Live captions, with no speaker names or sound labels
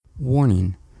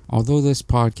Warning. Although this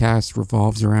podcast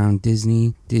revolves around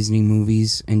Disney, Disney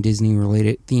movies, and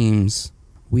Disney-related themes,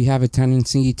 we have a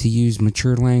tendency to use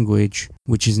mature language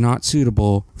which is not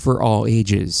suitable for all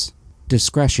ages.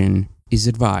 Discretion is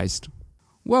advised.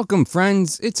 Welcome,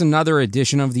 friends. It's another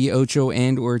edition of the Ocho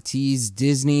and Ortiz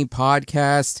Disney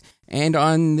podcast, and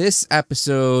on this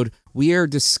episode, we are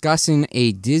discussing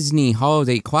a Disney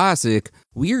holiday classic.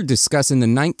 We are discussing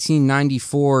the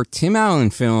 1994 Tim Allen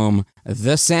film,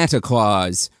 The Santa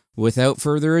Claus. Without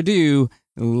further ado,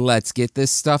 let's get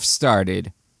this stuff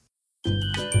started.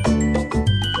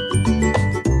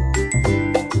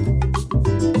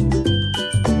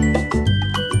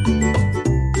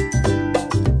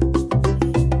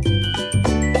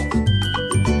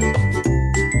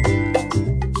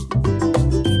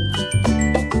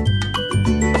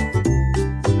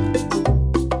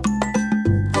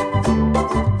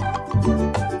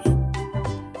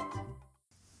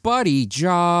 Buddy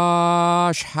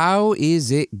Josh, how is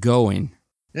it going?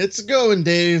 It's going,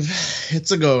 Dave.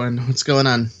 It's a-going. What's going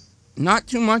on? Not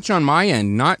too much on my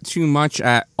end. Not too much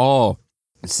at all.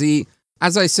 See,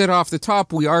 as I said off the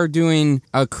top, we are doing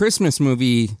a Christmas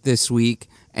movie this week,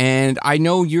 and I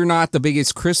know you're not the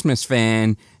biggest Christmas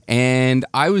fan, and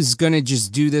I was going to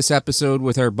just do this episode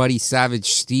with our buddy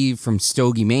Savage Steve from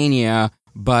Stogie Mania,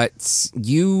 but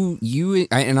you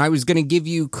and I was going to give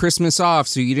you Christmas off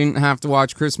so you didn't have to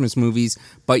watch Christmas movies,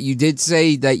 but you did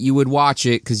say that you would watch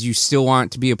it because you still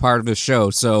want to be a part of the show.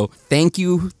 So thank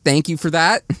you for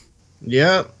that.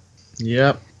 Yep.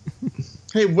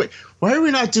 Hey, why are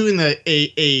we not doing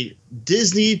a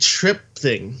Disney trip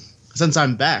thing since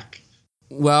I'm back?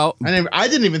 Well, I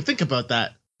didn't even think about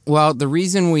that. Well, the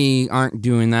reason we aren't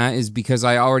doing that is because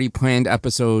I already planned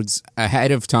episodes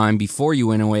ahead of time before you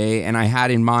went away, and I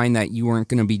had in mind that you weren't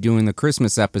going to be doing the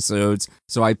Christmas episodes,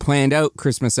 so I planned out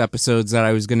Christmas episodes that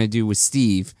I was going to do with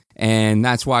Steve, and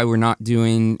that's why we're not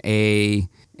doing a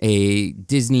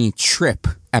Disney trip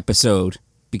episode,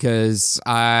 because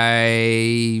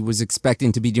I was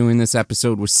expecting to be doing this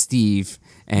episode with Steve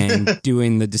and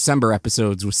doing the December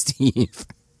episodes with Steve.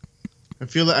 I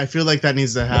feel like that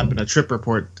needs to happen. A trip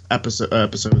report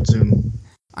episode soon.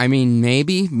 I mean,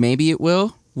 maybe it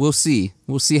will. We'll see.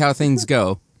 We'll see how things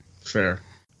go. Fair.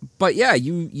 But yeah,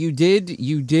 you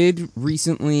did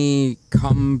recently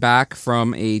come back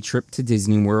from a trip to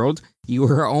Disney World. You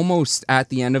were almost at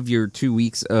the end of your 2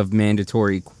 weeks of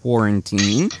mandatory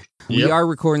quarantine. Yep. We are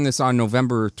recording this on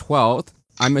November 12th.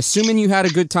 I'm assuming you had a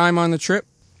good time on the trip?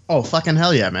 Oh, fucking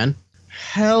hell yeah, man.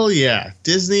 Hell yeah.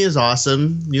 Disney is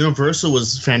awesome. Universal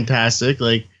was fantastic.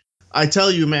 Like, I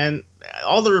tell you, man,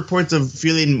 all the reports of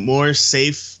feeling more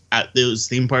safe at those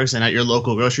theme parks and at your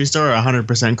local grocery store are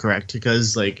 100% correct.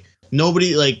 Because, like,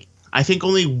 nobody, like, I think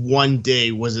only one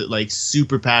day was it, like,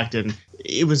 super packed. And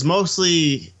it was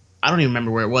mostly, I don't even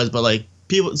remember where it was, but, like,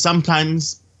 people,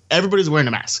 sometimes everybody's wearing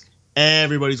a mask.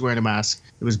 Everybody's wearing a mask.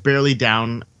 It was barely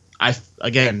down.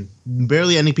 Again,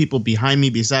 barely any people behind me,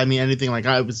 beside me, anything. Like,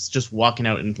 I was just walking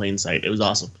out in plain sight. It was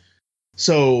awesome.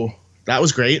 So that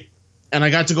was great. And I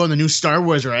got to go on the new Star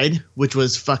Wars ride, which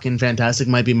was fucking fantastic.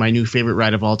 Might be my new favorite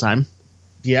ride of all time.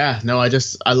 Yeah, no,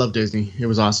 I love Disney. It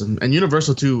was awesome. And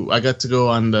Universal too. I got to go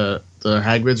on the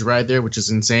Hagrid's ride there, which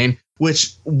is insane.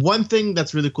 Which, one thing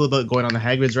that's really cool about going on the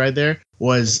Hagrid's ride there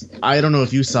was, I don't know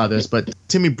if you saw this, but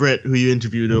Timmy Britt, who you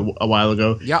interviewed a while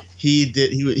ago, yep.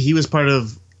 He was part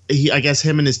of, I guess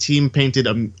him and his team painted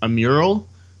a mural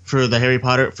for the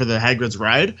Hagrid's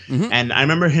ride. Mm-hmm. And I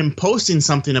remember him posting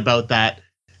something about that.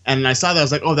 And I saw that. I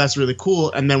was like, oh, that's really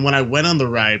cool. And then when I went on the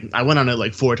ride, I went on it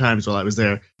like 4 times while I was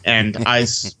there. And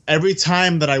every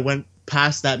time that I went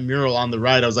past that mural on the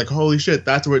ride, I was like, holy shit,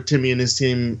 that's where Timmy and his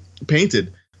team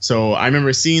painted. So I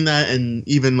remember seeing that and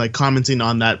even like commenting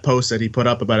on that post that he put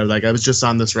up about it. Like, I was just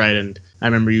on this ride and I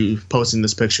remember you posting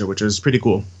this picture, which was pretty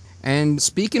cool. And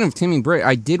speaking of Timmy Britt,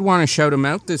 I did want to shout him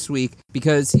out this week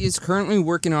because he is currently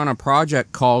working on a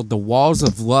project called The Walls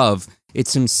of Love.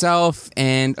 It's himself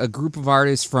and a group of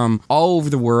artists from all over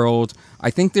the world.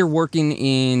 I think they're working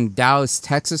in Dallas,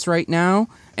 Texas right now.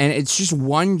 And it's just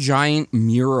one giant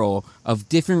mural of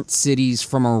different cities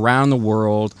from around the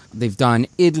world. They've done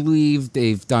Italy,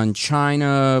 they've done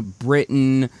China,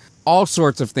 Britain, all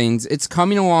sorts of things. It's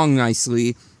coming along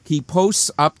nicely. He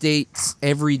posts updates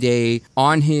every day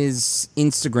on his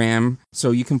Instagram,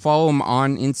 so you can follow him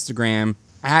on Instagram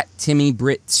at Timmy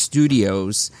Britt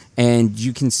Studios, and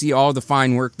you can see all the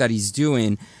fine work that he's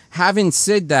doing. Having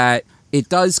said that, it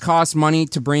does cost money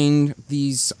to bring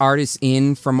these artists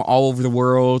in from all over the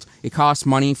world. It costs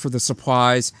money for the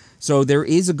supplies, so there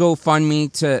is a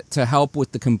GoFundMe to help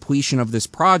with the completion of this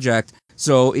project.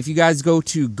 So if you guys go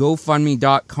to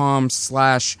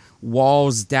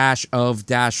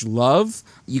gofundme.com/walls-of-love,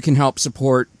 you can help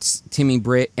support Timmy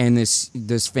Britt and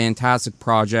this fantastic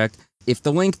project. If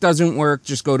the link doesn't work,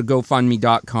 just go to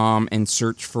gofundme.com and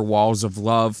search for Walls of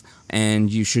Love,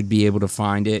 and you should be able to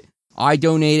find it. I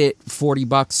donated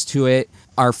 $40 to it.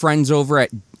 Our friends over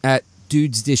at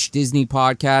Dudes Dish Disney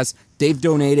Podcast, they've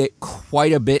donated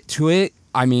quite a bit to it.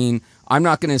 I mean, I'm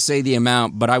not going to say the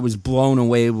amount, but I was blown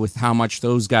away with how much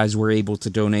those guys were able to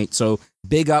donate. So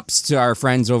big ups to our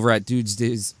friends over at Dudes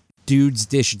Dish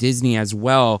Disney as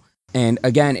well. And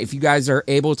again, if you guys are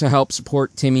able to help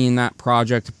support Timmy in that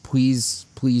project, please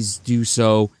do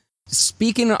so.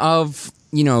 Speaking of,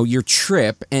 your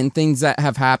trip and things that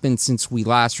have happened since we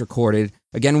last recorded,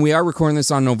 again, we are recording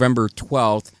this on November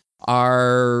 12th.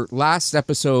 Our last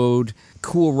episode,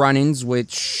 Cool Run-Ins,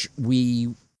 which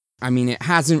it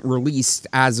hasn't released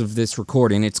as of this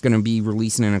recording. It's going to be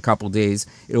releasing in a couple days.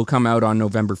 It'll come out on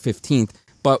November 15th.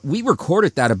 But we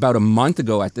recorded that about a month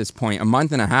ago at this point, a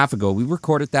month and a half ago. We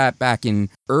recorded that back in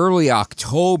early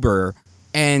October.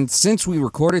 And since we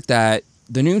recorded that,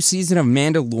 the new season of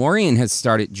Mandalorian has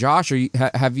started. Josh,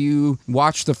 have you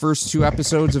watched the first 2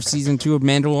 episodes of season 2 of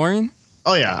Mandalorian?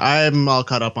 Oh, yeah, I'm all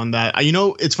caught up on that.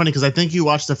 It's funny because I think you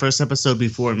watched the first episode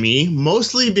before me,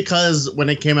 mostly because when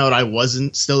it came out, I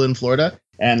wasn't still in Florida,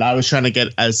 and I was trying to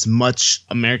get as much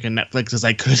American Netflix as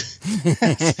I could.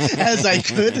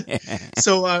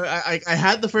 So I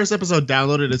had the first episode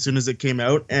downloaded as soon as it came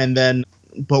out,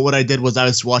 but what I did was I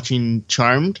was watching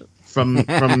Charmed from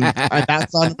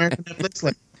that's on American Netflix,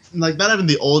 like not even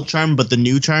the old Charmed, but the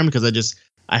new Charmed, because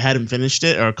I hadn't finished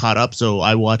it or caught up, so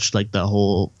I watched like the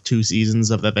whole 2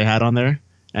 seasons of that they had on there.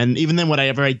 And even then,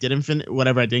 whatever I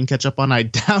didn't catch up on, I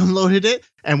downloaded it.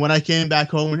 And when I came back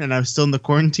home and I was still in the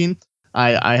quarantine,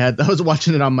 I was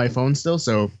watching it on my phone still.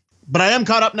 So, but I am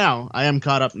caught up now.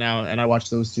 And I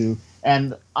watched those 2.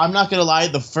 And I'm not gonna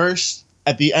lie,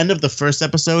 at the end of the first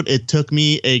episode, it took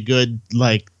me a good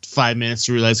 5 minutes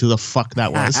to realize who the fuck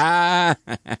that was.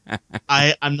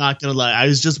 I'm not gonna lie. I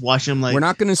was just watching him we're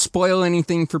not gonna spoil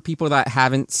anything for people that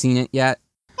haven't seen it yet.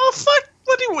 Oh fuck!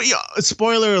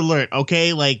 Spoiler alert!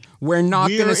 Okay, we're not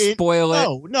gonna spoil it.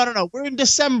 No. We're in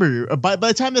December. By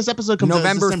the time this episode comes out,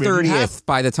 November 30th.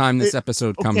 By the time this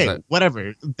episode comes out,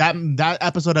 whatever. That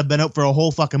episode have been out for a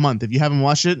whole fucking month. If you haven't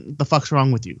watched it, the fuck's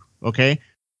wrong with you? Okay.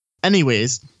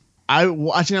 Anyways, I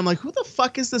watched it. I'm like, who the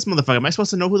fuck is this motherfucker? Am I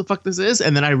supposed to know who the fuck this is?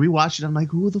 And then I rewatched it. I'm like,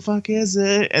 who the fuck is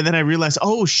it? And then I realized,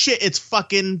 oh shit, it's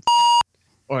fucking,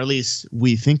 or at least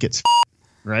we think it's,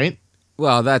 right?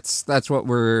 Well, that's what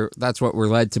we're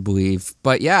led to believe.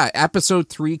 But yeah, episode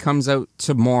 3 comes out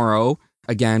tomorrow.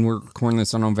 Again, we're recording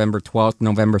this on November 12th.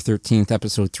 November 13th,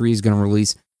 episode 3 is going to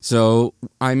release. So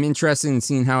I'm interested in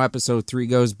seeing how episode 3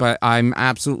 goes, but I'm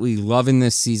absolutely loving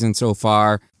this season so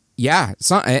far. Yeah,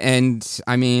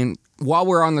 while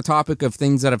we're on the topic of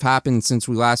things that have happened since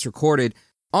we last recorded,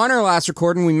 on our last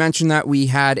recording, we mentioned that we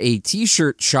had a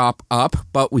t-shirt shop up,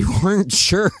 but we weren't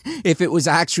sure if it was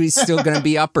actually still going to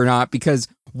be up or not, because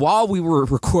while we were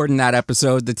recording that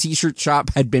episode, the t-shirt shop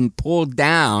had been pulled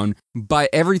down, but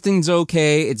everything's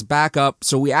okay. It's back up.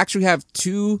 So we actually have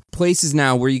 2 places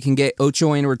now where you can get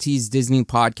Ocho and Ortiz Disney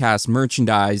Podcast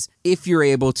merchandise if you're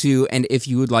able to, and if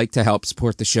you would like to help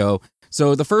support the show.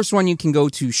 So the first one, you can go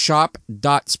to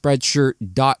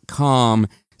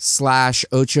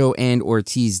shop.spreadshirt.com/Ocho and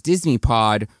Ortiz Disney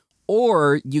Pod,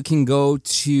 or you can go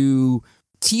to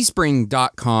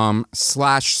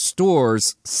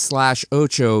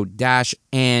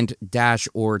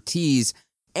teespring.com/stores/Ocho-and-Ortiz.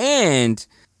 And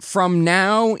from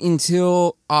now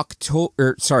until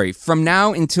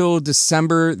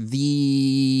December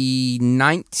the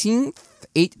 19th,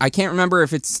 I can't remember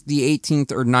if it's the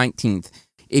 18th or 19th.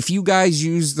 If you guys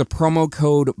use the promo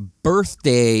code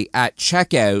BIRTHDAY at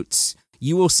checkouts,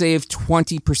 you will save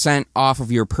 20% off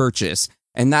of your purchase.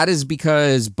 And that is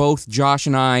because both Josh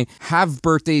and I have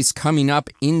birthdays coming up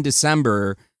in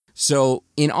December. So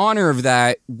in honor of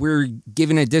that, we're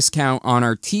giving a discount on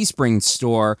our Teespring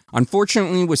store.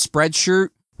 Unfortunately, with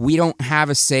Spreadshirt, we don't have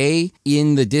a say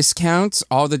in the discounts.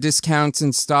 All the discounts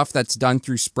and stuff that's done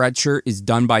through Spreadshirt is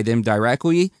done by them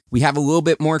directly. We have a little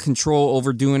bit more control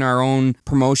over doing our own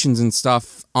promotions and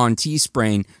stuff on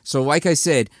Teespring. So like I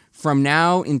said, from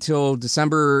now until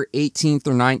December 18th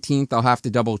or 19th, I'll have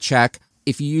to double check.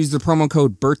 If you use the promo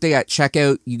code BIRTHDAY at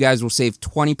checkout, you guys will save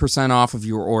 20% off of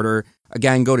your order.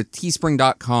 Again, go to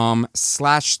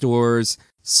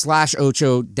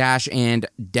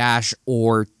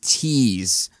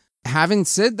teespring.com/Ocho-and-Ortiz. Having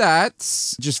said that,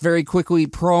 just very quickly,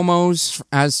 promos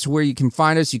as to where you can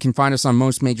find us. You can find us on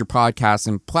most major podcasts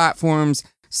and platforms.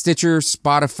 Stitcher,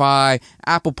 Spotify,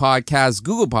 Apple Podcasts,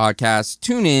 Google Podcasts,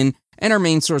 TuneIn, and our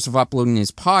main source of uploading is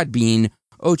Podbean,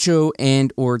 Ocho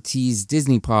and Ortiz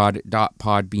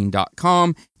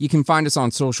DisneyPod.podbean.com. You can find us on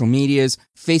social medias,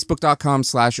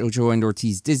 Facebook.com/Ocho and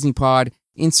Ortiz DisneyPod,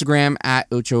 Instagram at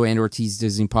Ocho and Ortiz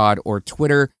DisneyPod, or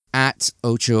Twitter at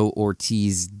Ocho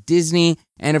Ortiz Disney.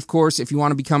 And of course, if you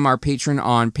want to become our patron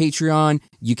on Patreon,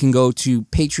 you can go to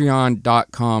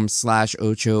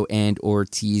patreon.com/Ocho and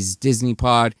Ortiz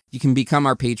DisneyPod. You can become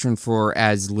our patron for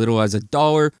as little as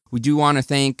 $1. We do want to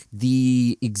thank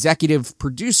the executive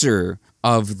producer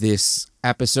of this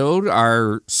episode,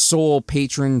 our sole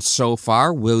patron so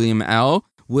far, William L.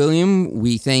 William,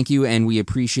 we thank you and we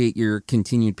appreciate your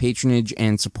continued patronage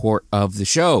and support of the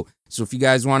show. So if you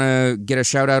guys want to get a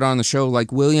shout out on the show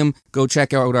like William, go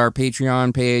check out our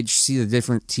Patreon page, see the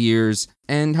different tiers,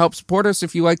 and help support us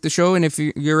if you like the show and if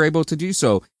you're able to do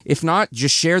so. If not,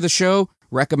 just share the show,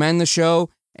 recommend the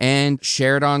show, and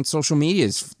share it on social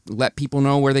medias. Let people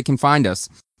know where they can find us.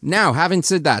 Now, having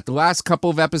said that, the last couple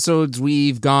of episodes,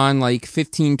 we've gone like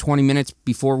 15, 20 minutes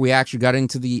before we actually got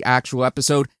into the actual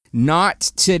episode. Not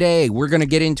today. We're going to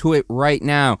get into it right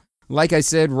now. Like I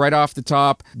said, right off the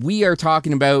top, we are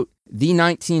talking about the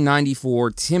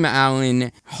 1994 Tim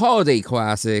Allen holiday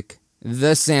classic,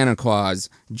 The Santa Claus.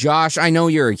 Josh, I know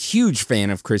you're a huge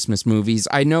fan of Christmas movies.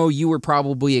 I know you were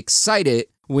probably excited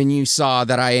when you saw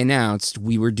that I announced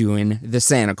we were doing The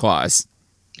Santa Claus.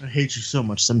 I hate you so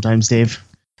much sometimes, Dave.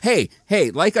 Hey,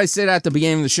 like I said at the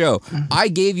beginning of the show, I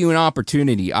gave you an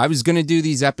opportunity. I was going to do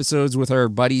these episodes with our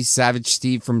buddy Savage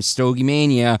Steve from Stogie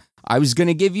Mania. I was going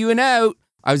to give you an out.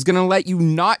 I was going to let you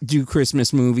not do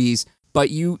Christmas movies,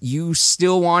 but you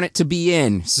still want it to be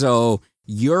in, so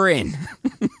you're in.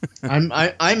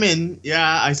 I'm in.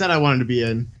 Yeah, I said I wanted to be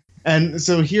in. And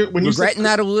so here, when you regretting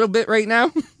that a little bit right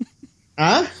now?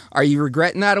 Huh? Are you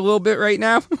regretting that a little bit right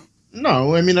now?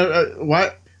 No, I mean,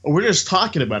 what? We're just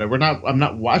talking about it. I'm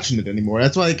not watching it anymore.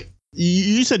 That's like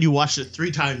you said you watched it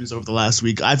 3 times over the last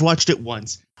week. I've watched it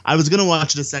once. I was gonna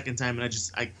watch it a second time, and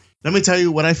let me tell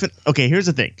you what Okay, here's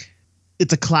the thing.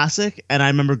 It's a classic, and I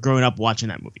remember growing up watching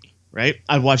that movie. Right?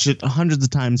 I've watched it hundreds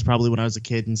of times, probably when I was a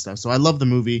kid and stuff. So I love the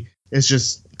movie. It's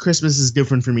just Christmas is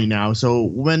different for me now. So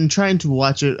when trying to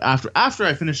watch it after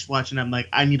I finished watching, I'm like,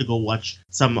 I need to go watch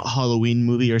some Halloween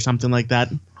movie or something like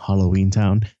that. Halloween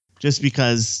Town. Just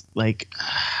because, like,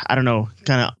 I don't know,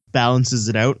 kind of balances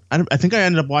it out. I think I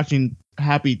ended up watching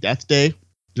Happy Death Day.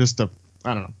 I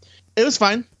don't know. It was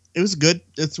fine. It was good.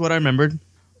 It's what I remembered.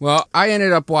 Well, I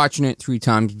ended up watching it 3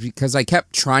 times because I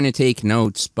kept trying to take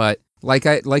notes, but like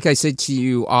I said to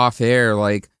you off air,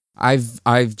 like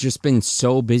I've just been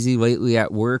so busy lately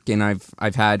at work, and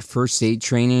I've had first aid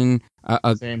training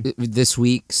this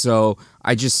week, so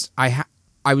I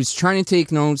was trying to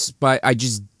take notes, but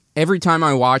every time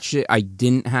I watched it, I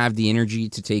didn't have the energy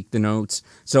to take the notes.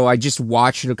 So I just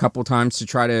watched it a couple times to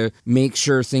try to make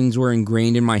sure things were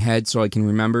ingrained in my head so I can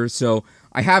remember. So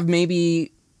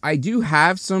I do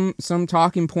have some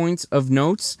talking points of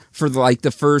notes for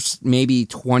the first maybe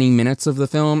 20 minutes of the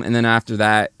film. And then after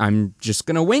that, I'm just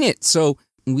going to wing it. So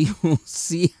we will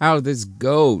see how this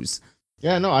goes.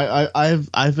 Yeah, no,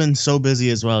 I've been so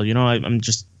busy as well. You know, I'm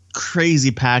just crazy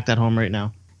packed at home right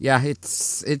now. Yeah,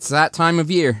 it's that time of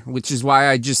year, which is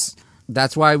why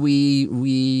that's why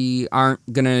we aren't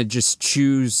gonna just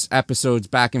choose episodes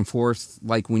back and forth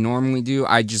like we normally do.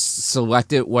 I just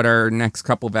selected what our next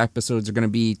couple of episodes are gonna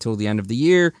be till the end of the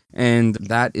year, and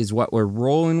that is what we're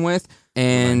rolling with.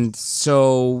 And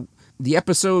so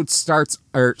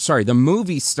the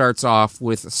movie starts off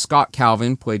with Scott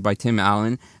Calvin, played by Tim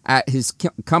Allen, at his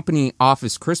company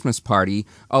office Christmas party.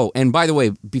 Oh, and by the way,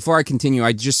 before I continue,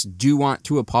 I just do want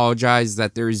to apologize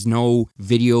that there is no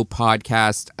video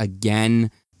podcast again.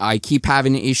 I keep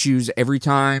having issues every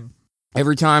time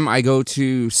I go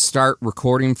to start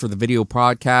recording for the video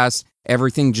podcast.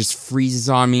 Everything just freezes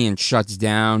on me and shuts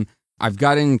down. I've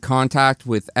got in contact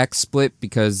with XSplit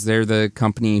because they're the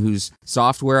company whose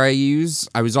software I use.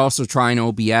 I was also trying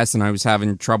OBS, and I was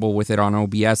having trouble with it on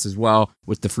OBS as well,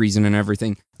 with the freezing and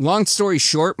everything. Long story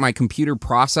short, my computer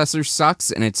processor sucks,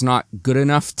 and it's not good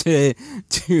enough to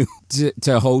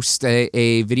host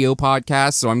a video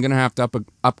podcast, so I'm going to have to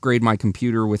upgrade my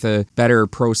computer with a better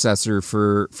processor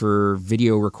for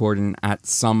video recording at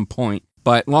some point.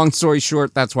 But long story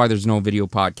short, that's why there's no video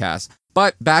podcast.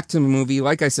 But back to the movie,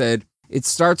 like I said, it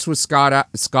starts with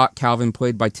Scott Calvin,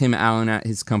 played by Tim Allen, at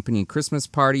his company Christmas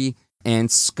party.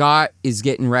 And Scott is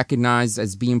getting recognized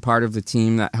as being part of the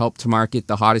team that helped to market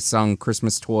the hottest selling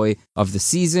Christmas toy of the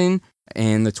season.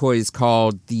 And the toy is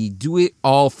called the Do It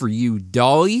All For You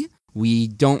Dolly, We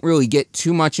don't really get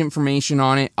too much information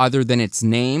on it other than its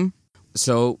name.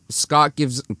 So Scott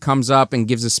comes up and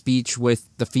gives a speech with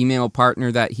the female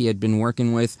partner that he had been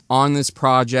working with on this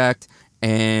project.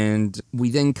 And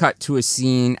we then cut to a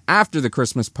scene after the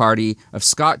Christmas party of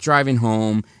Scott driving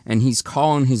home, and he's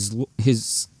calling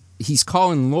he's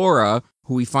calling Laura,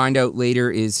 who we find out later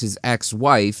is his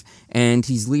ex-wife, and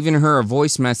he's leaving her a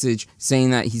voice message saying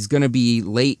that he's going to be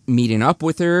late meeting up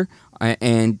with her,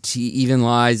 and he even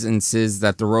lies and says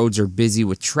that the roads are busy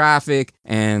with traffic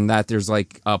and that there's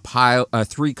like a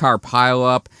 3-car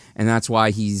pileup, and that's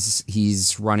why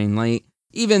he's running late.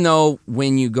 Even though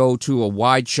when you go to a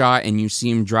wide shot and you see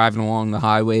him driving along the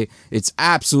highway, it's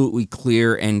absolutely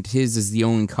clear, and his is the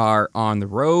only car on the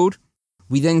road.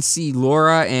 We then see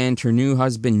Laura and her new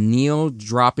husband Neil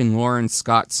dropping Laura and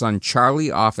Scott's son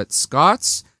Charlie off at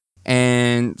Scott's.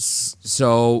 And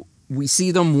so we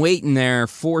see them waiting there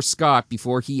for Scott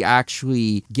before he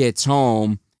actually gets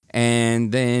home.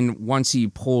 And then once he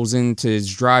pulls into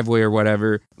his driveway or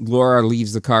whatever, Laura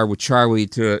leaves the car with Charlie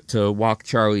to walk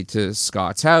Charlie to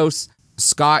Scott's house.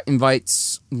 Scott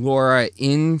invites Laura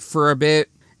in for a bit,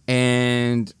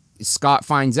 and Scott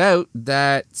finds out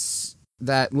that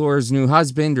Laura's new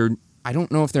husband, or I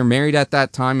don't know if they're married at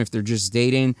that time, if they're just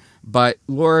dating, but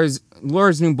Laura's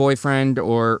new boyfriend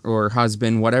or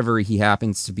husband, whatever he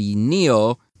happens to be,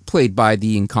 Neil, played by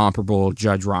the incomparable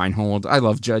Judge Reinhold. I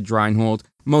love Judge Reinhold.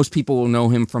 Most people will know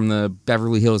him from the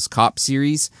Beverly Hills Cop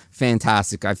series.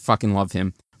 Fantastic. I fucking love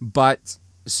him. But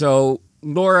so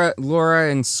Laura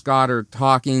and Scott are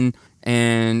talking,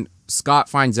 and Scott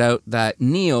finds out that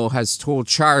Neil has told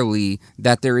Charlie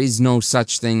that there is no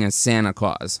such thing as Santa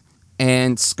Claus.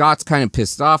 And Scott's kind of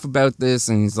pissed off about this,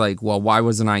 and he's like, well, why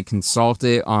wasn't I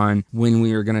consulted on when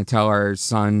we were going to tell our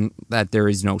son that there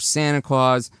is no Santa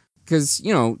Claus? Because,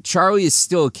 Charlie is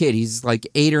still a kid. He's like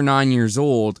 8 or 9 years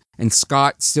old, and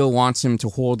Scott still wants him to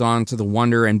hold on to the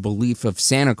wonder and belief of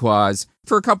Santa Claus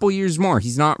for a couple years more.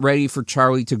 He's not ready for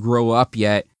Charlie to grow up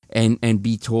yet and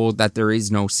be told that there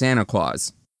is no Santa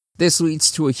Claus. This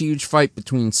leads to a huge fight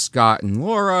between Scott and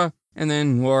Laura, and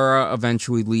then Laura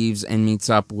eventually leaves and meets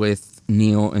up with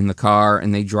Neil in the car,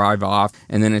 and they drive off,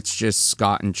 and then it's just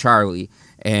Scott and Charlie.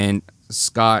 And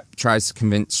Scott tries to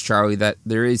convince Charlie that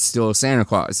there is still a Santa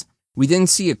Claus. We then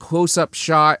see a close-up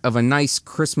shot of a nice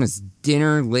Christmas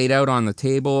dinner laid out on the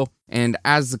table, and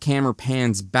as the camera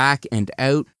pans back and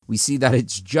out, we see that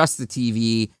it's just the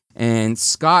TV, and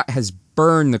Scott has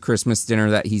burned the Christmas dinner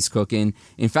that he's cooking.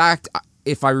 In fact,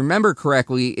 if I remember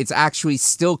correctly, it's actually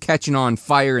still catching on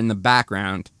fire in the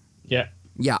background. Yeah.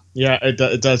 Yeah. Yeah,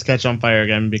 it does catch on fire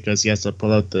again because he has to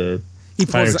pull out the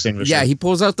fire extinguisher. Yeah, he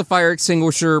pulls out the fire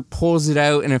extinguisher, pulls it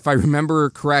out, and if I remember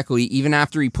correctly, even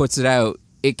after he puts it out,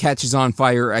 it catches on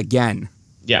fire again.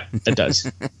 Yeah, it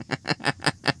does.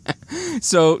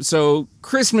 So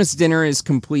Christmas dinner is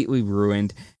completely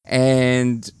ruined,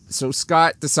 and so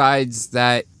Scott decides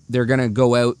that they're going to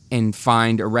go out and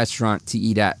find a restaurant to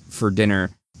eat at for dinner.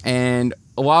 And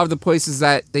a lot of the places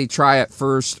that they try at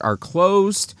first are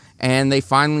closed, and they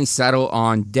finally settle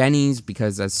on Denny's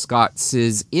because, as Scott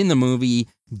says in the movie,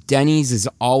 Denny's is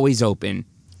always open.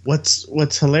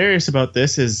 What's hilarious about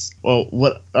this is,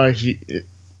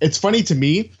 it's funny to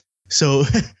me. So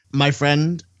my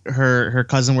friend, her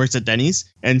cousin works at Denny's,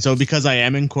 and so because I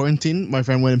am in quarantine, my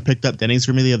friend went and picked up Denny's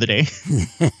for me the other day,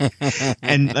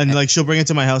 and like she'll bring it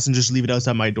to my house and just leave it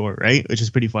outside my door, right? Which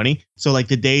is pretty funny. So like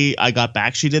the day I got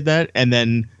back, she did that, and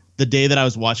then the day that I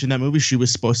was watching that movie, she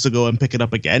was supposed to go and pick it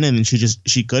up again, and then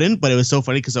she couldn't. But it was so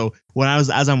funny because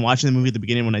as I'm watching the movie at the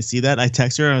beginning, when I see that, I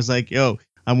text her and I was like, "Yo,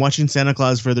 I'm watching Santa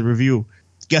Claus for the review.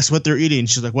 Guess what they're eating?"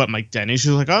 She's like, "What, Mike Denny?"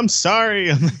 She's like, "I'm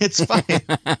sorry." I'm like, "It's fine."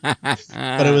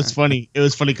 But it was funny. It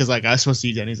was funny because like I was supposed to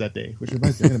eat Denny's that day, which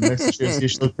reminds me, I'm gonna message her.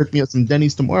 She'll pick me up some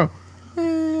Denny's tomorrow.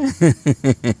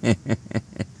 It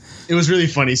was really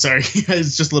funny. Sorry,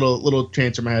 it's just a little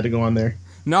tantrum I had to go on there.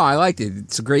 No, I liked it.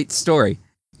 It's a great story.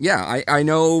 Yeah, I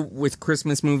know with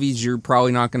Christmas movies, you're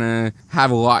probably not going to have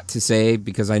a lot to say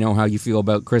because I know how you feel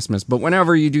about Christmas. But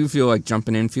whenever you do feel like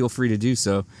jumping in, feel free to do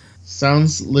so.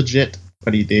 Sounds legit,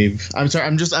 buddy Dave. I'm sorry.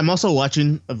 I'm also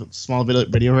watching a small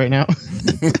video right now.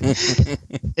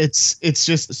 It's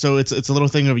just a little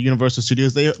thing of Universal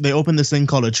Studios. They open this thing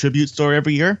called a tribute store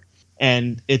every year,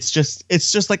 and it's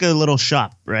just like a little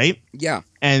shop, right? Yeah.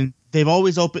 And they've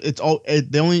always open.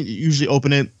 They only usually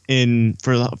open it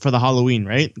for the Halloween,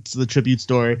 right? It's the tribute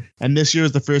store, and this year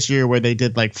was the first year where they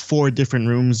did like 4 different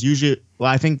rooms. Usually, well,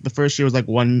 I think the first year was like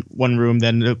one room,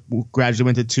 then it gradually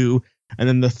went to 2, and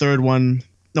then the third one,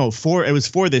 no, 4. It was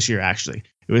 4 this year actually.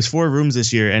 It was 4 rooms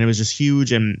this year, and it was just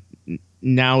huge. And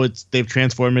now they've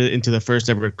transformed it into the first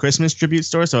ever Christmas tribute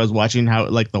store. So I was watching how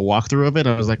like the walkthrough of it.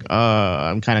 I was like,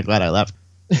 I'm kind of glad I left.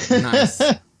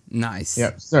 Nice.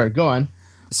 Yeah, sorry, go on.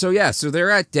 So yeah, so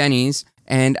they're at Denny's,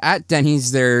 and at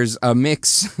Denny's there's a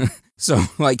mix. So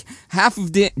like half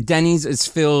of Denny's is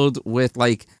filled with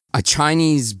like a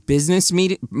Chinese business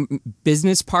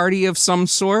party of some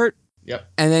sort. Yep.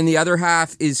 And then the other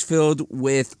half is filled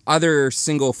with other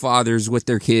single fathers with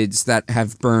their kids that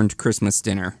have burned Christmas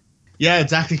dinner. Yeah,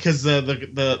 exactly. Because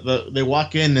they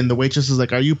walk in and the waitress is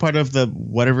like, "Are you part of the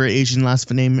whatever Asian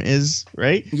last name is?"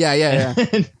 Right? Yeah.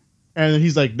 And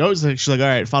he's like, "No." She's like, "All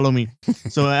right, follow me."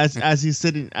 So as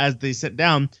they sit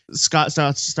down, Scott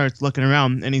starts looking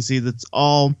around and he sees it's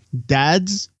all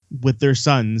dads with their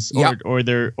sons or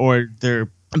their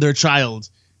child,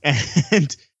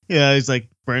 and yeah, he's like,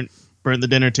 burn the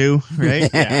dinner too, right?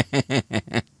 Yeah.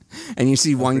 And you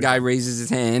see one guy raises his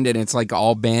hand and it's like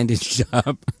all bandaged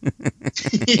up.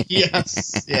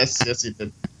 yes, he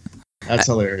did. That's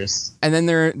hilarious. And then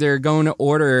they're going to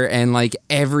order and like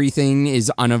everything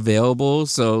is unavailable.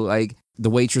 So like the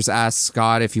waitress asks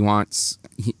Scott if he wants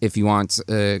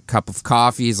a cup of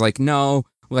coffee. He's like, no,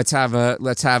 let's have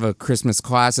a Christmas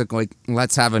classic. Like,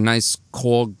 let's have a nice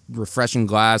cold, refreshing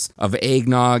glass of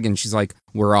eggnog. And she's like,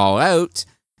 we're all out.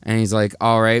 And he's like,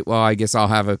 all right, well, I guess I'll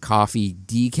have a coffee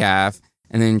decaf.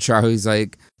 And then Charlie's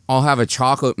like, I'll have a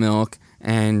chocolate milk.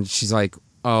 And she's like,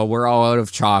 oh, we're all out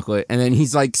of chocolate. And then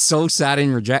he's like so sad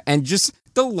and just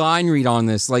the line read on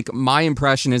this, like my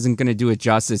impression isn't going to do it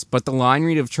justice, but the line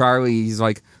read of Charlie, he's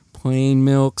like, plain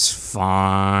milk's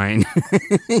fine.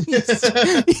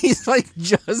 he's like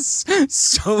just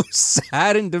so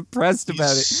sad and depressed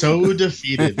about it. So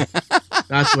defeated.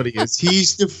 That's what he is.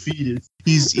 He's defeated.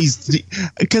 He's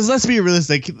because let's be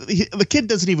realistic. The kid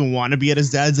doesn't even want to be at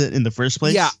his dad's in the first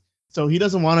place. Yeah. So he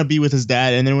doesn't want to be with his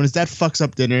dad. And then when his dad fucks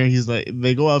up dinner, he's like,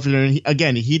 they go out for dinner.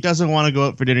 He doesn't want to go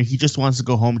out for dinner. He just wants to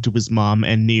go home to his mom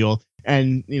and Neil.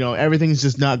 And, everything's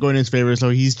just not going in his favor. So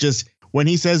he's just, when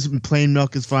he says plain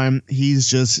milk is fine, he's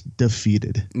just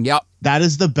defeated. Yep. That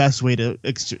is the best way to,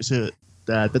 that's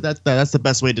the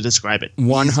best way to describe it.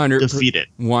 100 defeated.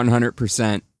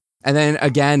 100%. And then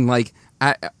again, like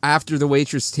after the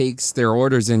waitress takes their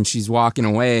orders and she's walking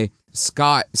away,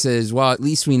 Scott says, well, at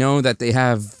least we know that they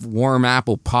have warm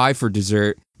apple pie for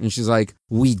dessert. And she's like,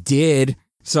 we did.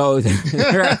 So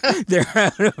they're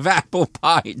out of apple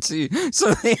pie too.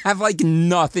 So they have like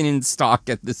nothing in stock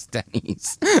at this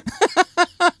Denny's.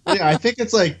 Yeah, I think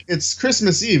it's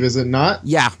Christmas Eve, is it not?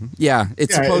 Yeah.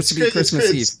 It's supposed to be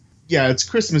Christmas Eve. Yeah, it's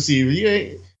Christmas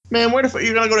Eve. Man, where the fuck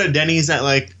you're gonna go to Denny's at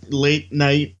like late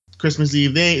night Christmas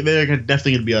Eve? They're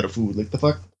definitely gonna be out of food. Like the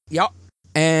fuck? Yep.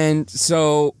 And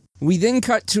so we then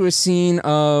cut to a scene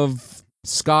of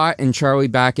Scott and Charlie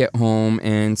back at home,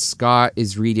 and Scott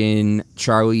is reading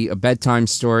Charlie a bedtime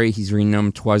story. He's reading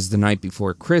them 'Twas the Night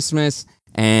Before Christmas,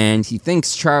 and he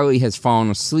thinks Charlie has fallen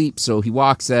asleep, so he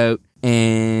walks out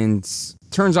and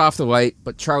turns off the light,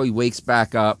 but Charlie wakes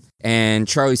back up, and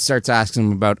Charlie starts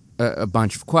asking him about a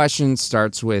bunch of questions,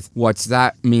 starts with, what's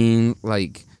that mean?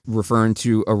 Like, referring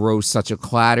to a rose such a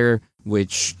clatter,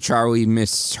 which Charlie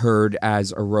misheard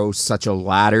as a rose such a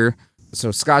ladder.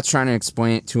 So Scott's trying to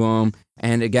explain it to him.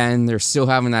 And again, they're still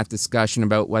having that discussion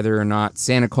about whether or not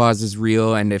Santa Claus is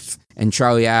real. And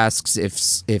Charlie asks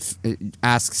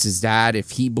asks his dad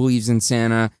if he believes in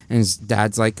Santa. And his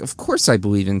dad's like, of course I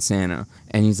believe in Santa.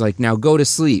 And he's like, now go to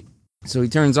sleep. So he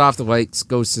turns off the lights,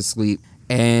 goes to sleep.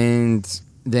 And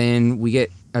then we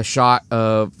get a shot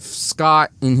of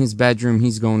Scott in his bedroom.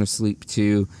 He's going to sleep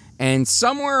too. And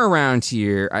somewhere around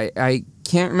here, I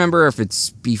can't remember if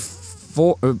it's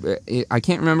I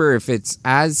can't remember if it's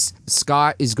as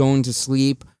Scott is going to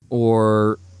sleep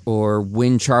or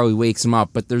when Charlie wakes him up,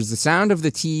 but there's the sound of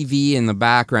the TV in the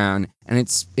background, and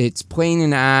it's playing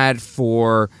an ad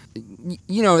for,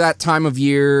 that time of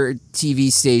year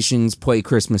TV stations play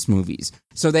Christmas movies.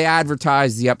 So they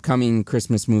advertise the upcoming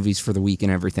Christmas movies for the week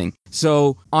and everything.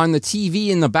 So on the TV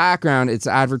in the background, it's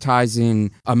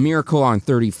advertising A Miracle on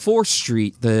 34th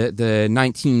Street, the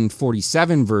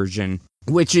 1947 version,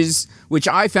 which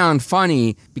I found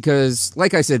funny because,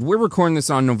 like I said, we're recording this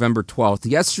on November 12th.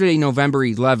 Yesterday, November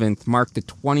 11th, marked the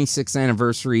 26th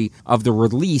anniversary of the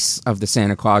release of the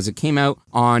Santa Claus. It came out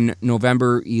on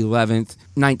November 11th,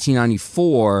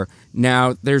 1994.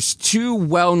 Now, there's two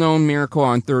well-known Miracle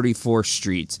on 34th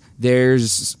Street.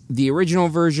 There's the original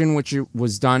version, which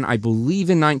was done, I believe,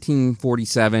 in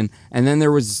 1947, and then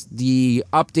there was the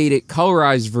updated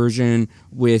colorized version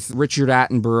with Richard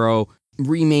Attenborough,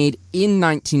 remade in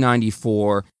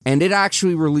 1994, and it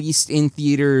actually released in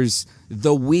theaters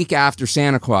the week after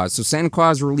Santa Claus. So Santa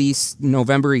Claus released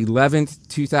November 11th,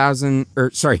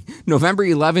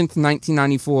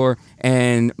 1994,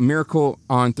 and Miracle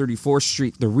on 34th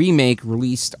Street, the remake,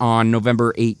 released on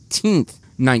November 18th,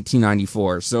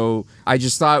 1994. So I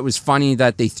just thought it was funny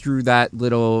that they threw that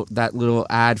little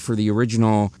ad for the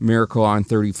original Miracle on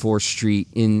 34th Street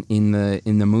in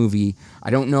the movie. I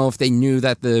don't know if they knew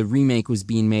that the remake was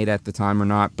being made at the time or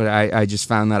not, but I just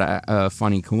found that a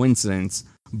funny coincidence.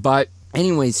 But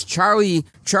anyways, Charlie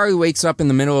wakes up in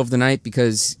the middle of the night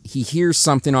because he hears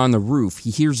something on the roof.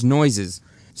 He hears noises.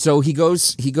 So he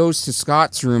goes to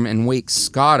Scott's room and wakes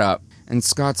Scott up. And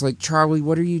Scott's like, Charlie,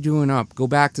 what are you doing up? Go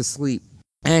back to sleep.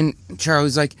 And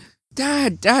Charlie's like,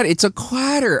 Dad, it's a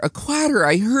clatter,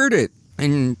 I heard it.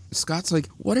 And Scott's like,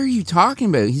 what are you talking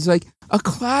about? He's like, a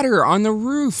clatter on the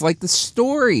roof, like the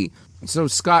story. So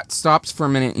Scott stops for a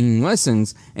minute and he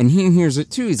listens, and he hears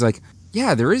it too. He's like,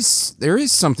 yeah, there is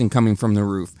something coming from the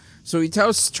roof. So he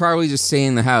tells Charlie to stay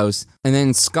in the house, and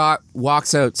then Scott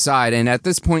walks outside, and at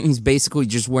this point he's basically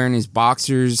just wearing his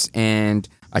boxers and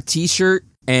a t-shirt,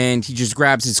 and he just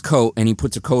grabs his coat and he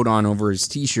puts a coat on over his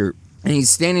t-shirt. And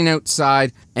he's standing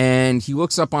outside, and he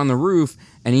looks up on the roof,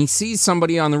 and he sees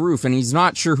somebody on the roof, and he's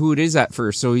not sure who it is at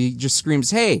first, so he just screams,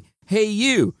 hey,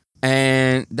 you!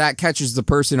 And that catches the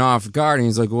person off guard, and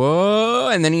he's like, whoa!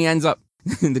 And then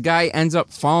the guy ends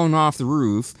up falling off the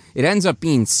roof. It ends up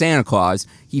being Santa Claus.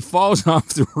 He falls off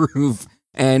the roof,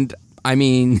 and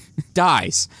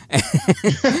dies. And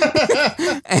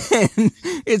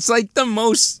it's like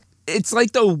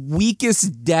the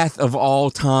weakest death of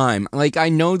all time. Like, I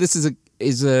know this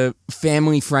is a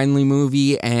family-friendly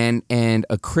movie and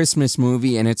a Christmas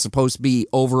movie, and it's supposed to be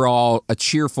overall a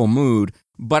cheerful mood.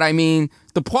 But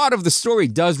the plot of the story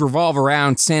does revolve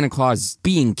around Santa Claus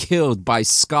being killed by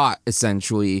Scott,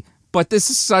 essentially. But this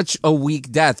is such a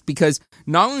weak death because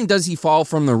not only does he fall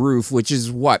from the roof, which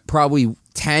is probably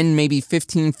 10, maybe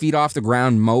 15 feet off the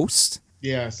ground most.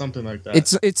 Yeah, something like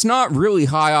that. It's not really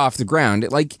high off the ground.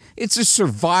 It's a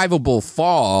survivable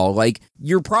fall. Like,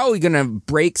 you're probably gonna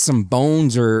break some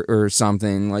bones or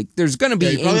something. Like, there's gonna be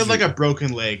you probably have like a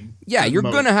broken leg. Yeah, you're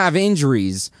gonna have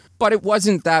injuries, but it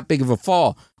wasn't that big of a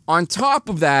fall. On top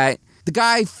of that, the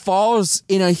guy falls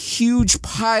in a huge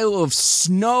pile of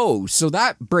snow, so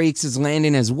that breaks his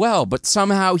landing as well. But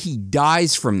somehow he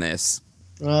dies from this.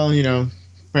 Well,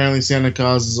 apparently Santa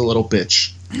Claus is a little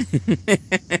bitch.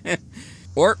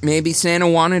 Or maybe Santa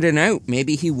wanted an out.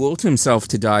 Maybe he willed himself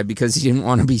to die because he didn't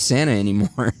want to be Santa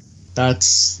anymore.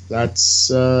 That's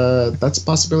a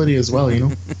possibility as well,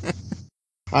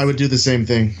 I would do the same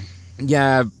thing.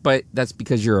 Yeah, but that's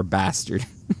because you're a bastard.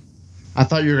 I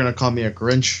thought you were going to call me a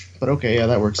Grinch, but okay, yeah,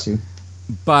 that works too.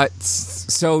 But,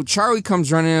 so Charlie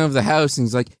comes running out of the house and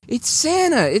he's like, it's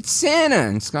Santa!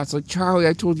 And Scott's like, Charlie,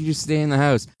 I told you to stay in the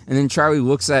house. And then Charlie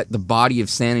looks at the body of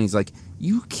Santa and he's like,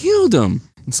 you killed him!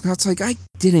 And Scott's like, I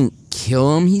didn't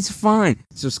kill him, he's fine.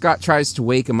 So Scott tries to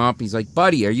wake him up. He's like,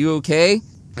 buddy, are you okay?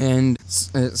 And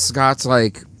Scott's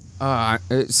like,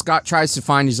 Scott tries to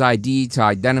find his ID to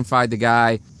identify the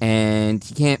guy, and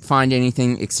he can't find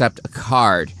anything except a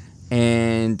card.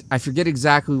 And I forget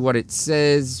exactly what it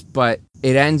says, but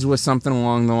it ends with something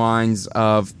along the lines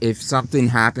of, if something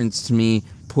happens to me,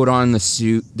 put on the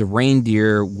suit, the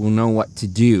reindeer will know what to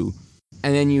do.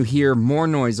 And then you hear more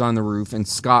noise on the roof, and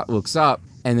Scott looks up,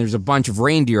 and there's a bunch of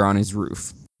reindeer on his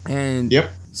roof. And yep.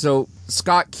 So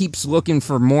Scott keeps looking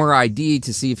for more ID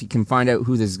to see if he can find out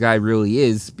who this guy really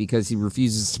is, because he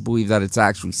refuses to believe that it's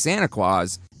actually Santa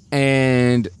Claus.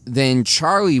 And then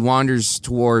Charlie wanders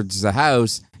towards the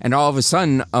house, and all of a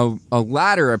sudden, a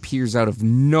ladder appears out of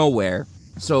nowhere.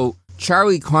 So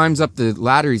Charlie climbs up the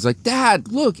ladder. He's like,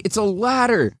 Dad, look, it's a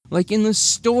ladder. Like in the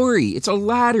story, it's a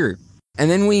ladder. And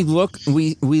then we look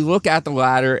at the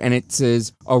ladder, and it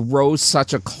says, Arose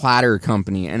Such a Clatter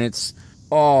Company. And it's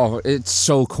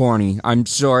so corny. I'm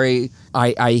sorry.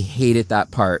 I hated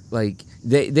that part. Like,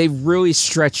 they really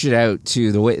stretched it out,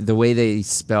 too, the way they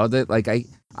spelled it. Like,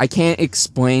 I can't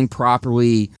explain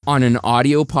properly on an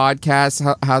audio podcast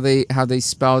how they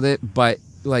spelled it, but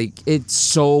like, it's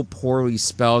so poorly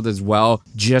spelled as well,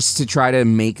 just to try to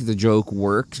make the joke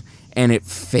work, and it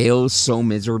fails so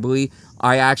miserably.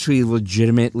 I actually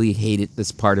legitimately hated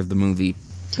this part of the movie.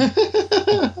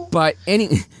 But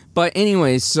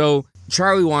anyways, so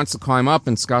Charlie wants to climb up,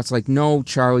 and Scott's like, no,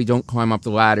 Charlie, don't climb up the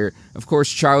ladder. Of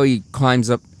course, Charlie climbs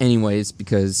up anyways,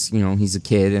 because, he's a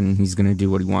kid, and he's going to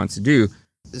do what he wants to do.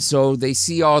 So they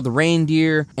see all the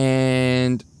reindeer,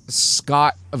 and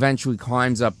Scott eventually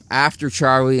climbs up after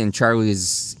Charlie, and Charlie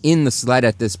is in the sled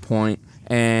at this point.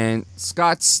 And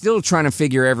Scott's still trying to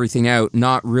figure everything out,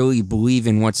 not really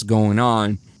believing what's going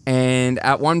on. And And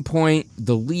at one point,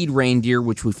 the lead reindeer,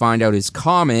 which we find out is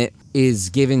Comet, is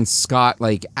giving Scott,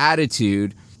 like,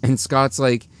 attitude. And Scott's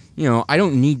like, I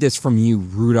don't need this from you,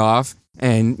 Rudolph.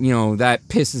 And, that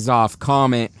pisses off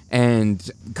Comet.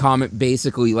 And Comet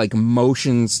basically, like,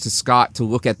 motions to Scott to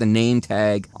look at the name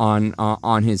tag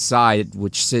on his side,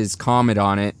 which says Comet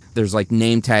on it. There's, like,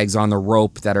 name tags on the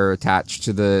rope that are attached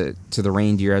to the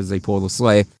reindeer as they pull the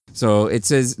sleigh. So it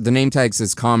says, the name tag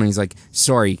says Comet. He's like,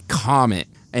 sorry, Comet.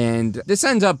 And this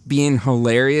ends up being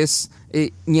hilarious.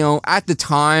 At the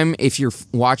time, if you're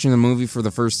watching the movie for the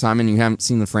first time and you haven't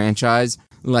seen the franchise,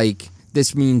 like,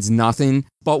 this means nothing.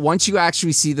 But once you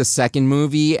actually see the second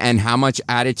movie and how much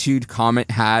attitude Comet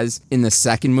has in the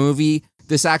second movie,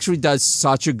 this actually does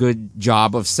such a good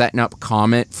job of setting up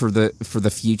Comet for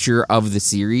the future of the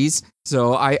series.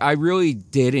 So I really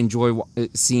did enjoy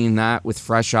seeing that with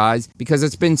fresh eyes, because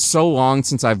it's been so long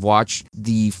since I've watched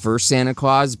the first Santa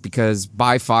Claus, because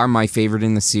by far my favorite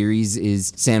in the series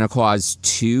is Santa Claus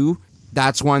 2.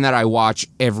 That's one that I watch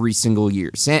every single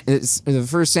year. The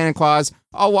first Santa Claus,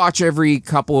 I'll watch every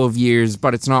couple of years,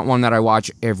 but it's not one that I watch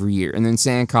every year. And then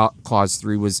Santa Claus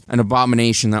 3 was an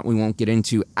abomination that we won't get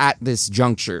into at this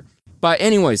juncture. But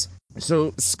anyways,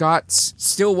 so Scott's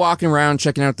still walking around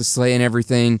checking out the sleigh and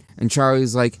everything, and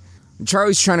Charlie's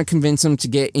trying to convince him to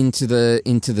get into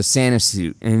the Santa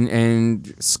suit,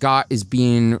 and Scott is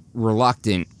being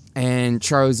reluctant, and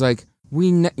Charlie's like,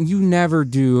 you never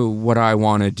do what I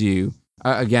want to do.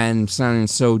 Again, sounding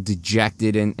so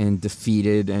dejected and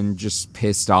defeated and just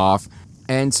pissed off.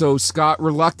 And so Scott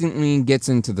reluctantly gets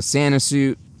into the Santa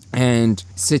suit and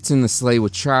sits in the sleigh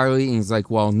with Charlie. And he's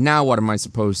like, well, now what am I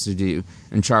supposed to do?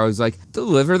 And Charlie's like,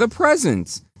 deliver the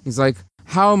presents. He's like,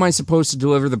 how am I supposed to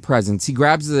deliver the presents? He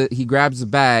grabs the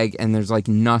bag, and there's like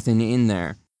nothing in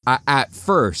there at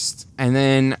first. And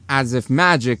then, as if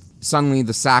magic, suddenly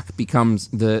the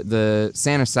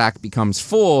Santa sack becomes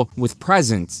full with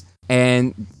presents.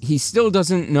 And he still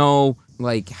doesn't know,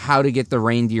 like, how to get the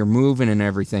reindeer moving and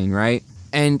everything, right?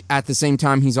 And at the same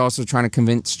time, he's also trying to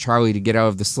convince Charlie to get out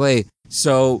of the sleigh.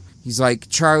 So he's like,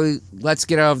 Charlie, let's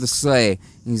get out of the sleigh.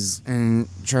 And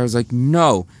Charlie's like,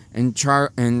 no. And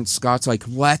Scott's like,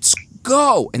 let's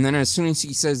go. And then as soon as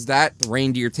he says that, the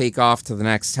reindeer take off to the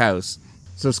next house.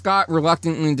 So Scott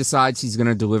reluctantly decides he's going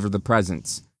to deliver the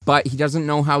presents. But he doesn't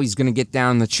know how he's going to get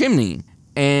down the chimney.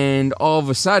 And all of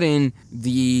a sudden,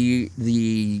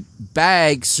 the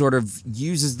bag sort of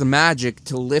uses the magic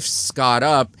to lift Scott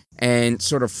up and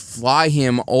sort of fly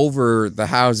him over the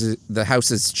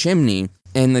house's chimney.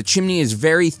 And the chimney is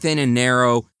very thin and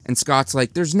narrow. And Scott's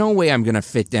like, there's no way I'm going to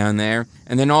fit down there.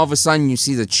 And then all of a sudden, you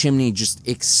see the chimney just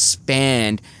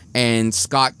expand and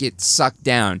Scott gets sucked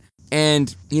down.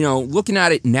 And, looking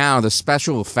at it now, the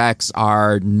special effects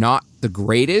are not the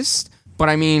greatest. But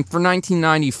I mean, for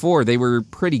 1994, they were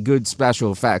pretty good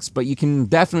special effects. But you can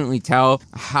definitely tell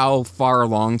how far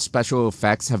along special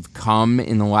effects have come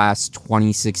in the last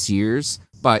 26 years.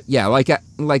 But yeah, like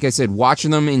I said, watching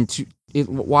this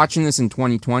in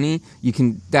 2020, you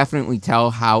can definitely tell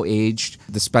how aged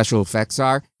the special effects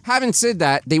are. Having said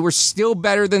that, they were still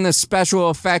better than the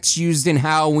special effects used in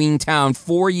Halloween Town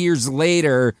 4 years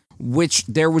later, which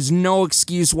there was no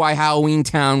excuse why Halloween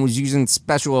Town was using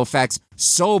special effects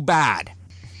so bad.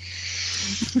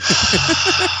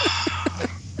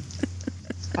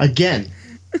 Again,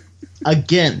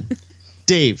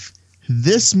 Dave,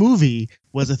 this movie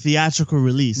was a theatrical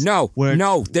release.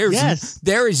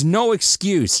 There is no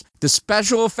excuse. The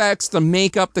special effects, the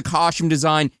makeup, the costume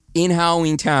design in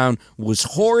Halloween Town was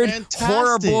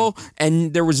horrible,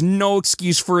 and there was no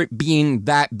excuse for it being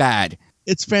that bad.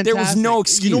 It's fantastic. There was no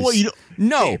excuse. You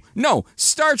know what? No.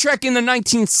 Star Trek in the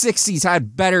 1960s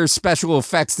had better special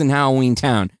effects than Halloween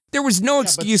Town. There was no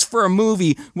excuse for a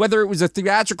movie, whether it was a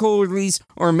theatrical release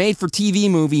or a made-for-TV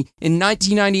movie in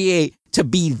 1998, to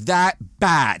be that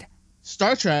bad.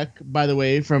 Star Trek, by the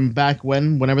way, from back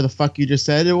whenever the fuck you just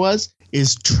said it was,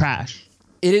 is trash.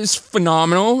 It is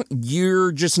phenomenal.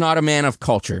 You're just not a man of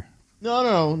culture.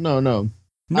 No. No.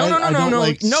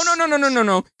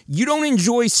 You don't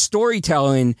enjoy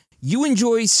storytelling. You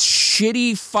enjoy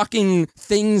shitty fucking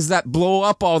things that blow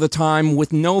up all the time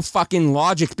with no fucking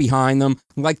logic behind them,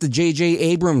 like the J.J.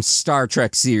 Abrams Star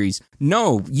Trek series.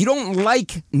 No, you don't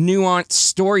like nuanced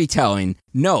storytelling.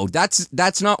 No,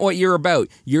 that's not what you're about.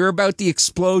 You're about the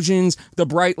explosions, the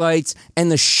bright lights,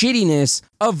 and the shittiness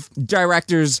of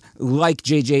directors like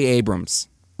J.J. Abrams.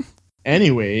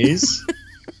 Anyways,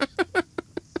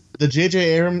 the J.J.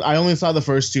 Abrams, I only saw the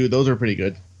first two. Those are pretty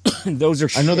good. Those are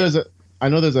shit. I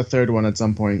know there's a third one at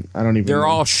some point. I don't even know. They're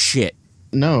all shit.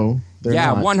 No, they're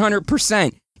not.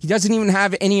 100%. He doesn't even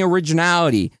have any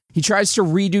originality. He tries to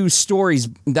redo stories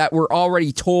that were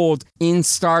already told in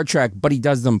Star Trek, but he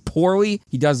does them poorly,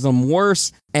 he does them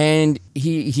worse, and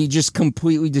he just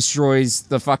completely destroys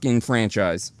the fucking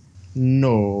franchise.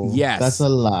 No. Yes. That's a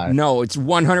lie. No, it's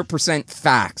 100%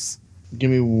 facts.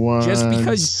 Give me one.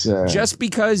 Just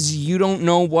because you don't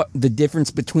know what the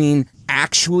difference between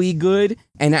actually good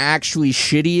and actually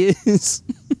shitty is.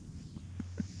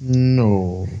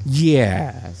 No.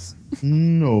 Yes.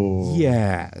 No.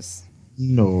 Yes.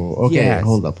 No. Okay, Yes.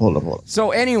 hold up.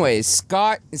 So anyways,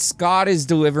 Scott is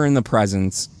delivering the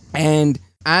presents, and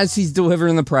as he's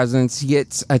delivering the presents, he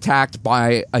gets attacked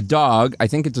by a dog. I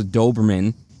think it's a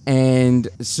Doberman. And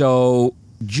so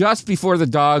just before the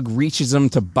dog reaches him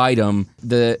to bite him,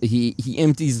 he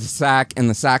empties the sack, and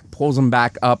the sack pulls him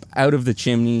back up out of the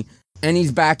chimney, and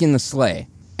he's back in the sleigh.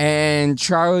 And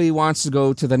Charlie wants to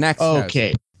go to the next house.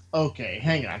 Okay,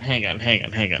 hang on.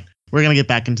 We're gonna get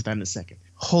back into that in a second.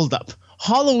 Hold up.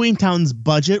 Halloween Town's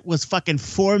budget was fucking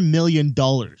 $4 million.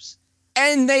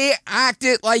 And they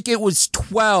acted like it was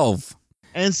 12.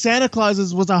 And Santa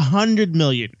Claus's was $100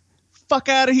 million. Fuck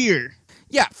out of here.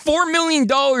 Yeah, $4 million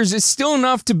is still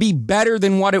enough to be better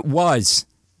than what it was.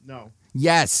 No.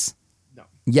 Yes. No.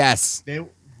 Yes.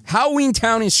 Halloween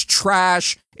Town is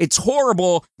trash. It's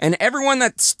horrible. And everyone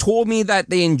that's told me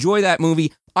that they enjoy that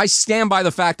movie, I stand by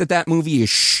the fact that that movie is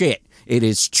shit. It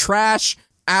is trash.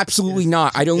 Absolutely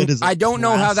not. I don't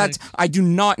know how that's. I do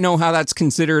not know how that's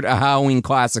considered a Halloween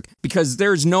classic, because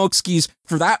there's no excuse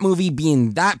for that movie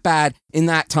being that bad in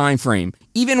that time frame.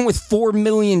 Even with $4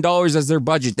 million as their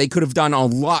budget, they could have done a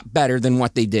lot better than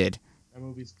what they did. That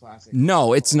movie's classic.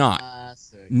 No, it's not.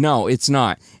 Classic. No, it's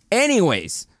not.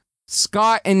 Anyways,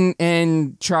 Scott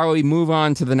and Charlie move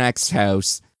on to the next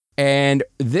house, and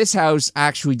this house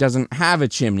actually doesn't have a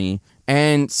chimney.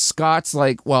 And Scott's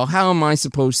like, well, how am I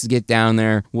supposed to get down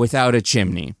there without a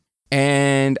chimney?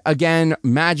 And again,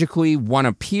 magically, one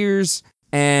appears,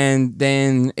 and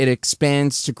then it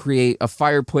expands to create a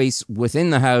fireplace within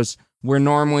the house where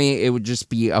normally it would just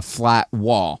be a flat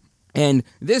wall. And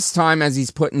this time, as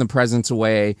he's putting the presents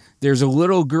away, there's a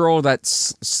little girl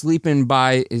that's sleeping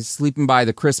by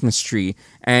the Christmas tree,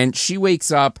 and she wakes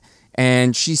up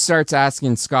and she starts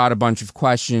asking Scott a bunch of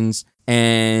questions.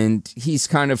 And he's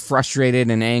kind of frustrated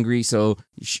and angry, so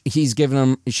he's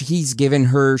given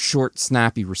her short,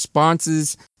 snappy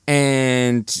responses.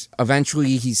 And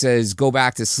eventually, he says, "Go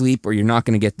back to sleep, or you're not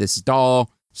going to get this doll."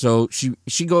 So she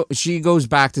goes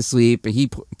back to sleep. He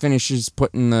finishes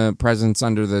putting the presents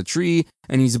under the tree,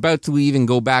 and he's about to leave and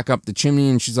go back up the chimney.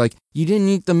 And she's like, "You didn't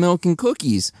eat the milk and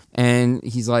cookies." And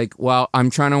he's like, "Well, I'm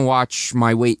trying to watch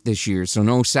my weight this year, so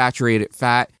no saturated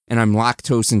fat, and I'm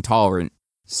lactose intolerant."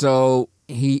 So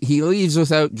he leaves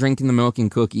without drinking the milk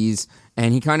and cookies,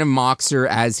 and he kind of mocks her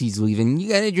as he's leaving. "You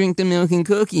gotta drink the milk and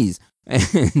cookies."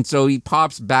 And so he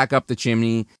pops back up the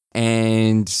chimney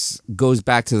and goes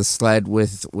back to the sled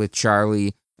with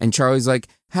Charlie. And Charlie's like,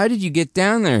 "How did you get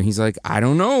down there?" He's like, "I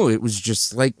don't know. It was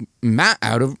just like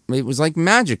it was like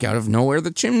magic. Out of nowhere,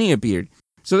 the chimney appeared."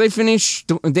 So they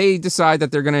decide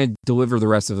that they're gonna deliver the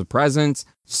rest of the presents.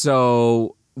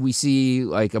 So we see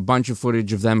like a bunch of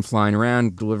footage of them flying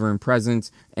around, delivering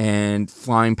presents, and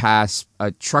flying past a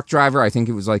truck driver. I think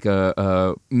it was like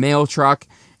a mail truck.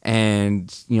 And,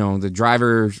 the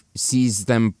driver sees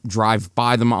them drive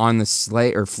by them on the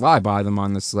sleigh, or fly by them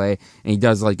on the sleigh, and he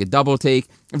does like a double take.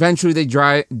 Eventually they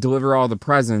deliver all the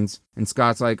presents, and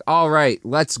Scott's like, "All right,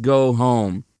 let's go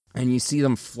home." And you see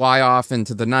them fly off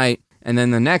into the night. And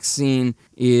then the next scene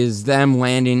is them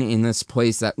landing in this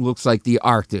place that looks like the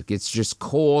Arctic. It's just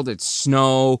cold, it's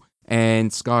snow,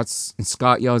 and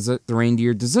Scott yells at the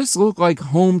reindeer, "Does this look like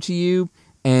home to you?"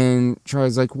 And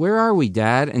Charlie's like, "Where are we,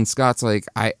 Dad?" And Scott's like,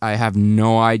 I have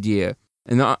no idea.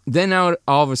 And then all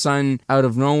of a sudden, out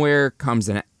of nowhere, comes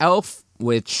an elf,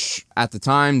 which at the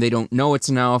time, they don't know it's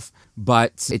an elf,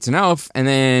 but it's an elf. And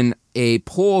then a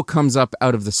pole comes up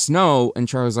out of the snow, and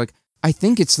Charlie's like, "I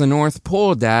think it's the North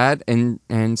Pole, Dad."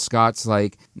 And Scott's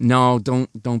like, "No,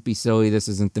 don't be silly. This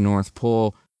isn't the North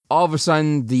Pole." All of a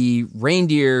sudden, the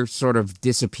reindeer sort of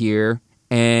disappear,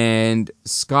 and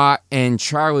Scott and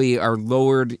Charlie are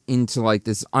lowered into like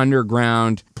this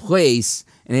underground place,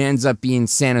 and it ends up being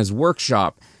Santa's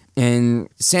workshop. And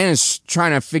Santa's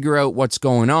trying to figure out what's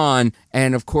going on,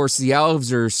 and of course the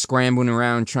elves are scrambling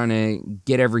around trying to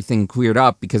get everything cleared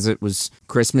up because it was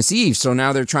Christmas Eve. So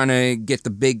now they're trying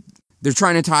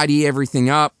to tidy everything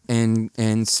up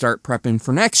and start prepping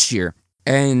for next year.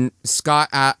 And Scott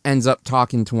ends up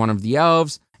talking to one of the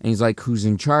elves, and he's like, "Who's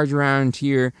in charge around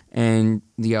here?" And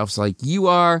the elf's like, "You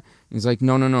are." And he's like,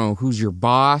 No, who's your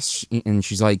boss?" And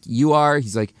she's like, "You are."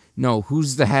 He's like, "No,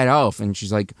 who's the head elf?" And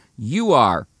she's like, "You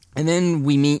are." And then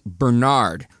we meet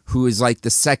Bernard, who is like the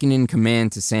second in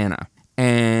command to Santa.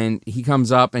 And he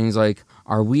comes up and he's like,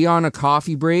 "Are we on a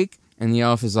coffee break?" And the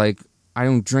elf is like, "I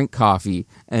don't drink coffee."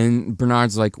 And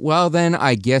Bernard's like, "Well, then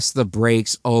I guess the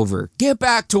break's over. Get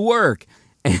back to work."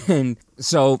 And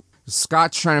so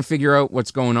Scott's trying to figure out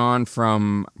what's going on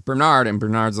from Bernard. And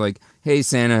Bernard's like, "Hey,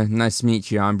 Santa, nice to meet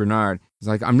you. I'm Bernard." He's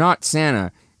like, "I'm not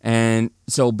Santa." And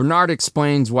so Bernard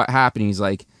explains what happened. He's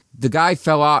like,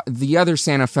 the other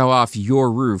Santa fell off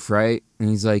your roof, right? And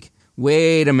he's like,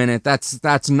 "Wait a minute,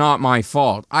 that's not my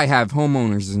fault. I have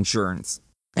homeowner's insurance."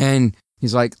 And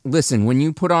he's like, "Listen, when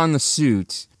you put on the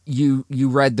suit, you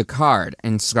read the card."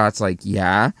 And Scott's like,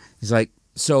 "Yeah." He's like,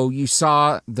 "So you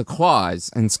saw the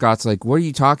clause?" And Scott's like, "What are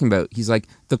you talking about?" He's like,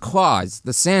 "The clause,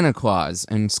 the Santa Claus."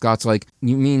 And Scott's like,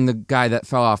 "You mean the guy that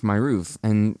fell off my roof?"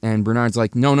 And Bernard's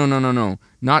like, No.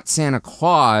 Not Santa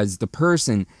Claus, the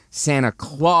person. Santa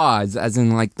Claus, as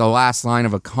in like the last line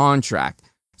of a contract.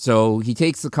 So he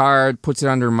takes the card, puts it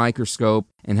under a microscope,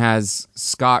 and has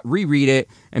Scott reread it.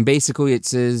 And basically it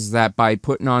says that by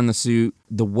putting on the suit,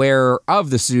 the wearer of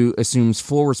the suit assumes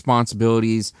full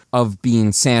responsibilities of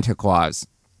being Santa Claus.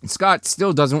 Scott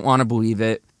still doesn't want to believe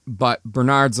it, but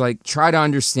Bernard's like, "Try to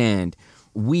understand.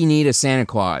 We need a Santa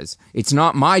Claus. It's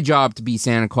not my job to be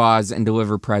Santa Claus and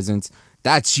deliver presents.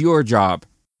 That's your job."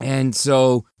 And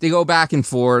so they go back and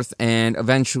forth, and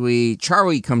eventually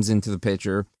Charlie comes into the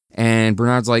picture. And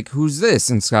Bernard's like, "Who's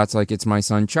this?" And Scott's like, "It's my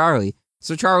son, Charlie."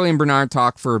 So Charlie and Bernard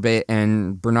talk for a bit,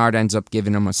 and Bernard ends up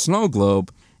giving him a snow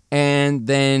globe. And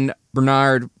then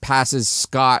Bernard passes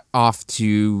Scott off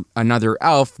to another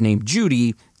elf named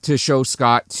Judy to show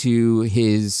Scott to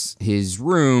his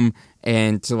room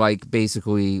and to like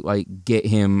basically like get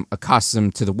him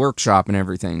accustomed to the workshop and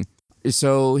everything.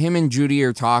 So him and Judy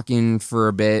are talking for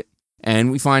a bit,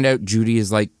 and we find out Judy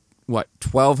is like,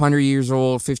 1,200 years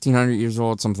old, 1,500 years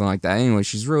old, something like that. Anyway,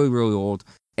 she's really, really old.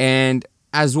 And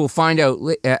as we'll find out,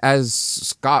 as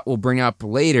Scott will bring up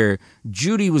later,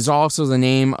 Judy was also the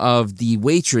name of the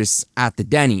waitress at the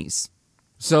Denny's.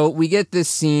 So we get these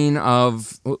scenes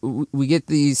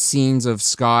of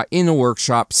Scott in the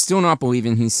workshop, still not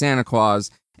believing he's Santa Claus,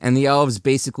 and the elves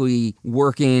basically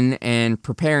working and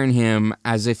preparing him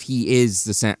as if he is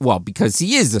the Santa. Well, because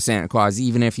he is the Santa Claus,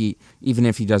 even if he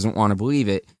doesn't want to believe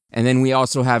it. And then we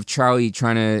also have Charlie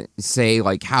trying to say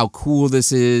like how cool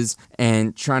this is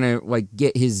and trying to like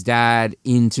get his dad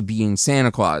into being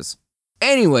Santa Claus.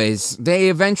 Anyways, they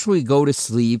eventually go to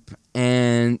sleep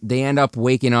and they end up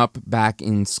waking up back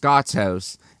in Scott's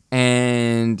house.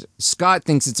 And Scott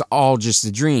thinks it's all just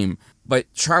a dream,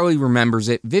 but Charlie remembers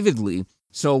it vividly.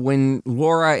 So when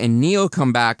Laura and Neil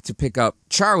come back to pick up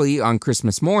Charlie on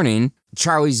Christmas morning,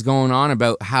 Charlie's going on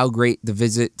about how great the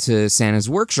visit to Santa's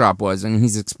workshop was, and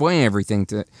he's explaining everything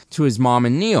to his mom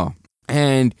and Neil.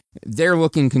 And they're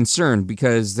looking concerned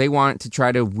because they want to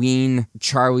try to wean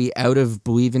Charlie out of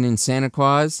believing in Santa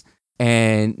Claus.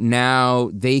 And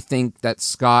now they think that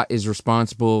Scott is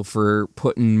responsible for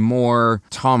putting more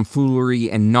tomfoolery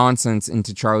and nonsense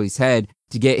into Charlie's head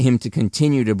to get him to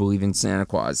continue to believe in Santa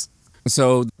Claus.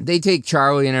 So they take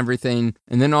Charlie and everything,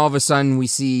 and then all of a sudden we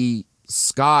see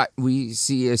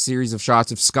a series of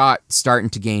shots of Scott starting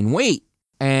to gain weight.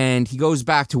 And he goes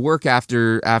back to work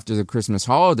after the Christmas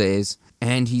holidays,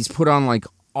 and he's put on like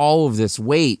all of this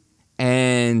weight,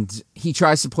 and he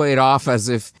tries to play it off as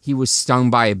if he was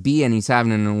stung by a bee and he's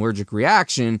having an allergic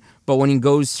reaction. But when he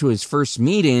goes to his first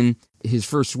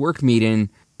work meeting,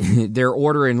 they're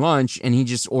ordering lunch, and he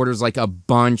just orders like a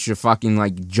bunch of fucking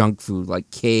like junk food,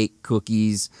 like cake,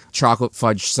 cookies, chocolate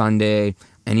fudge sundae,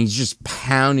 and he's just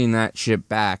pounding that shit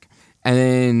back. And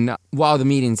then while the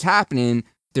meeting's happening,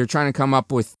 they're trying to come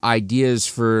up with ideas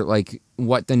for like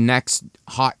what the next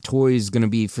hot toy is going to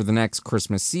be for the next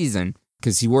Christmas season,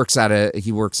 because he works at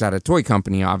a toy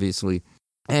company, obviously.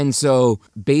 And so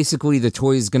basically the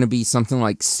toy is going to be something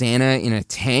like Santa in a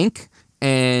tank.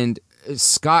 And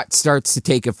Scott starts to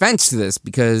take offense to this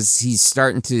because he's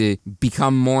starting to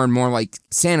become more and more like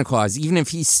Santa Claus, even if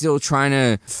he's still trying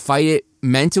to fight it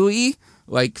mentally,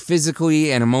 like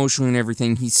physically and emotionally and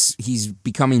everything. He's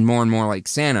becoming more and more like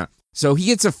Santa. So he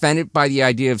gets offended by the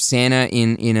idea of Santa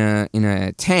in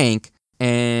a tank,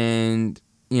 and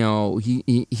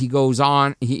he goes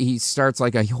on. He starts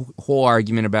like a whole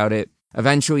argument about it.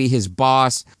 Eventually, his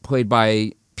boss, played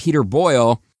by Peter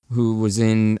Boyle, who was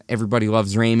in Everybody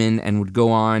Loves Raymond and would go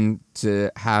on to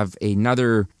have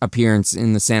another appearance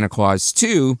in the Santa Claus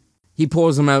 2, he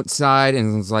pulls him outside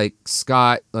and is like,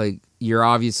 "Scott, like, you're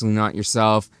obviously not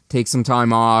yourself. Take some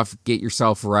time off, get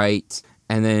yourself right."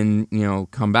 and then,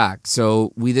 come back.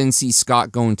 So we then see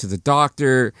Scott going to the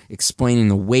doctor, explaining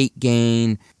the weight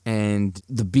gain and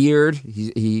the beard.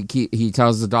 He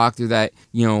tells the doctor that,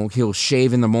 he'll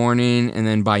shave in the morning, and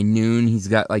then by noon he's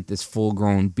got like this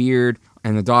full-grown beard.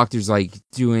 And the doctor's like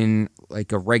doing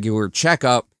like a regular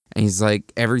checkup, and he's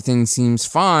like, everything seems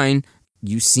fine.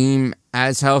 You seem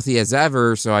as healthy as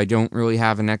ever, so I don't really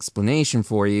have an explanation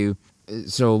for you.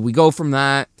 So we go from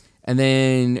that, and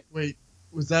then... Wait,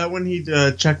 was that when he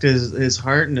checked his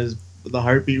heart and the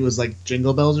heartbeat was like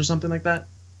Jingle Bells or something like that?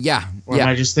 Yeah. Or am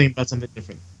I just thinking about something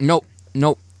different? Nope.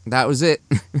 That was it.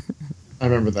 I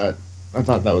remember that. I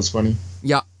thought that was funny.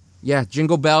 Yeah.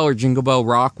 Jingle Bell or Jingle Bell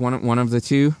Rock, one of the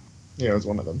two. Yeah, it was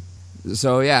one of them.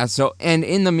 So, yeah. And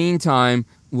in the meantime,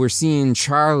 we're seeing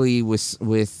Charlie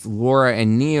with Laura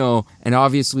and Neil, and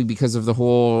obviously because of the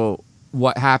whole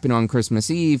what happened on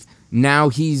Christmas Eve, now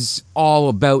he's all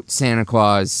about Santa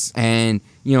Claus, and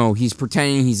he's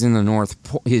pretending he's in the North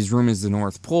Pole. His room is the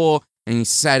North Pole, and he's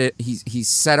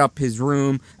set up his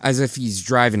room as if he's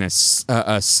driving a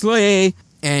sleigh,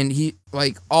 and he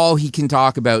all he can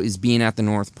talk about is being at the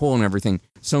North Pole and everything.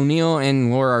 So Neil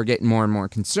and Laura are getting more and more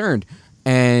concerned,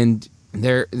 and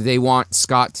they want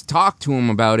Scott to talk to him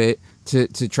about it to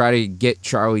try to get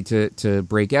Charlie to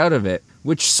break out of it,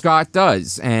 which Scott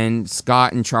does. And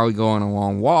Scott and Charlie go on a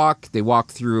long walk. They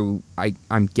walk through,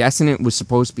 I'm guessing it was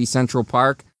supposed to be Central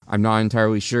Park. I'm not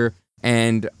entirely sure.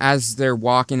 And as they're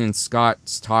walking and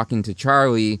Scott's talking to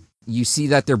Charlie, you see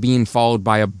that they're being followed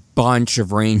by a bunch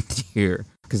of reindeer,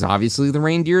 because obviously the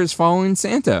reindeer is following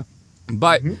Santa.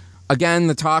 But again,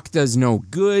 the talk does no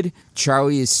good.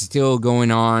 Charlie is still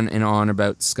going on and on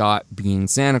about Scott being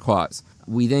Santa Claus.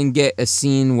 We then get a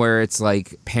scene where it's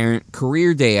like parent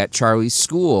career day at Charlie's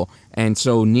school. And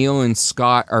so Neil and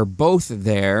Scott are both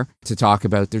there to talk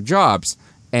about their jobs.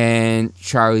 And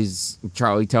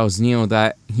Charlie tells Neil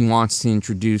that he wants to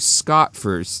introduce Scott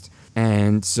first.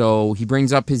 And so he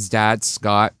brings up his dad,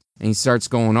 Scott, and he starts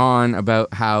going on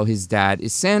about how his dad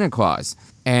is Santa Claus.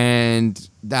 And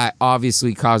that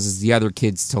obviously causes the other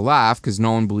kids to laugh because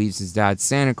no one believes his dad's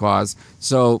Santa Claus.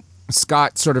 So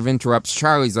Scott sort of interrupts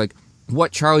Charlie. He's like,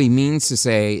 what Charlie means to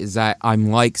say is that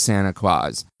I'm like Santa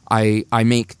Claus. I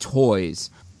make toys.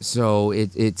 So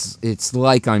it's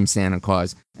like I'm Santa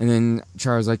Claus. And then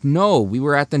Charlie's like, no, we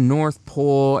were at the North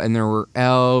Pole and there were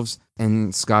elves.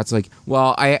 And Scott's like,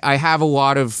 well, I have a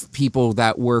lot of people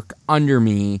that work under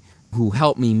me who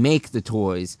help me make the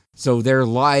toys. So they're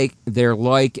like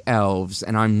elves,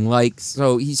 and I'm like...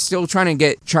 So he's still trying to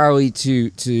get Charlie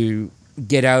to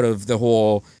get out of the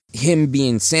whole him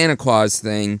being Santa Claus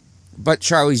thing, but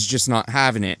Charlie's just not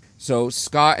having it. So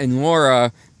Scott and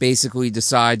Laura basically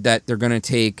decide that they're going to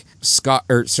take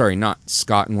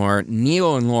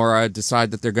Neil and Laura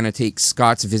decide that they're going to take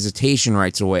Scott's visitation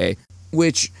rights away,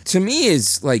 which to me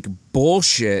is like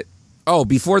bullshit. Oh,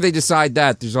 before they decide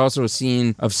that, there's also a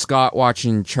scene of Scott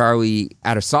watching Charlie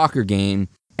at a soccer game,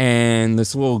 and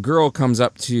this little girl comes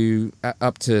up to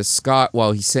Scott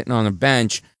while he's sitting on a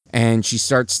bench, and she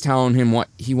starts telling him what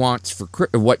she wants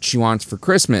for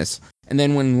Christmas. And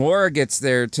then when Laura gets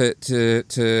there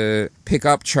to pick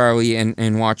up Charlie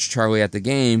and watch Charlie at the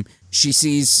game, she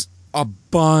sees a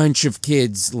bunch of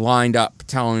kids lined up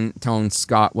telling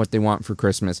Scott what they want for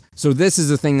Christmas. So this is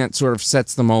the thing that sort of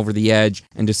sets them over the edge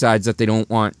and decides that they don't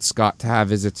want Scott to have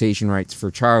visitation rights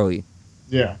for Charlie.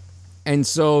 Yeah. And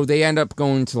so they end up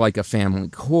going to like a family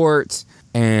court,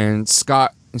 and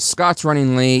Scott's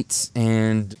running late,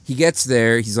 and he gets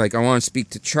there. He's like, I want to speak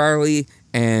to Charlie.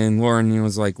 And Laura and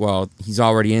Neil's like, well, he's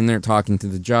already in there talking to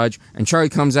the judge. And Charlie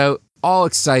comes out all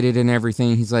excited and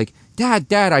everything. He's like,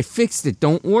 Dad, I fixed it.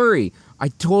 Don't worry. I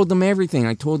told them everything.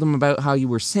 I told them about how you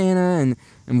were Santa,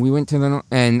 and we went to the...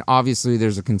 And obviously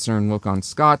there's a concerned look on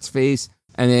Scott's face.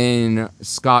 And then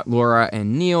Scott, Laura,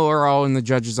 and Neil are all in the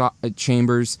judge's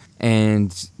chambers.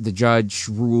 And the judge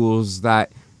rules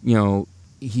that,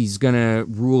 he's going to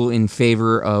rule in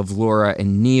favor of Laura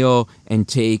and Neil and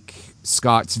take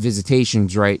Scott's visitation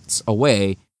rights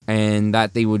away, and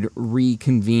that they would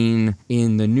reconvene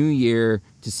in the new year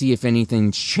to see if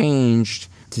anything's changed,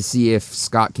 to see if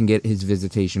Scott can get his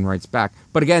visitation rights back.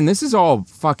 But again, this is all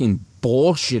fucking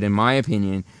bullshit in my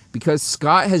opinion, because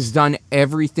Scott has done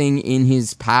everything in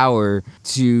his power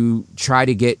to try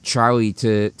to get Charlie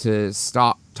to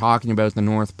stop talking about the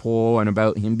North Pole and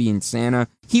about him being Santa.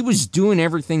 He was doing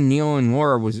everything Neil and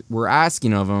Laura were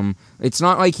asking of him. It's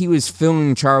not like he was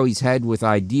filling Charlie's head with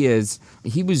ideas.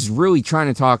 He was really trying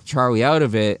to talk Charlie out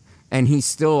of it, and he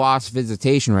still lost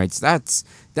visitation rights. That's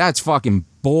fucking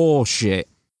bullshit.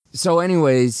 So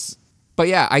anyways, But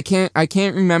yeah, I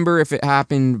can't remember if it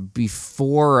happened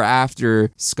before or after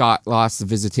Scott lost the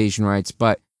visitation rights,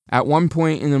 but at one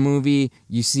point in the movie,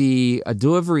 you see a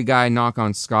delivery guy knock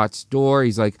on Scott's door.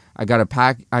 He's like, I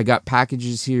got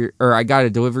packages here, or I got a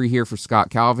delivery here for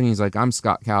Scott Calvin. He's like, I'm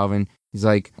Scott Calvin. He's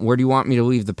like, where do you want me to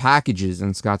leave the packages?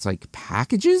 And Scott's like,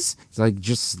 packages? He's like,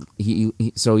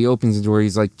 so he opens the door.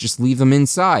 He's like, just leave them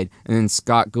inside. And then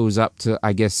Scott goes up to,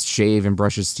 I guess, shave and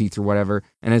brush his teeth or whatever.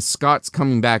 And as Scott's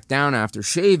coming back down after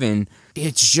shaving,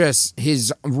 it's just,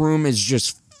 his room is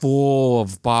just full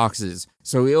of boxes.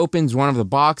 So he opens one of the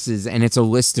boxes and it's a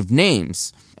list of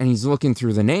names. And he's looking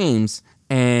through the names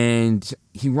and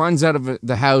he runs out of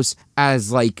the house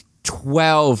as like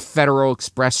 12 Federal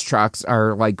Express trucks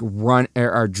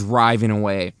are driving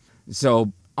away.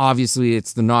 So obviously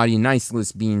it's the naughty and nice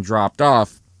list being dropped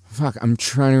off. Fuck, I'm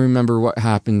trying to remember what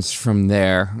happens from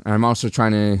there. I'm also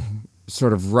trying to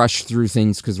sort of rush through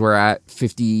things because we're at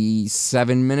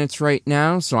 57 minutes right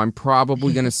now. So I'm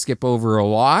probably going to skip over a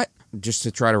lot just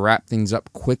to try to wrap things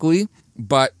up quickly.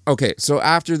 But okay, so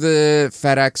after the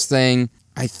FedEx thing,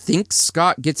 I think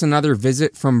Scott gets another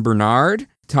visit from Bernard,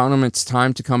 telling him it's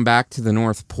time to come back to the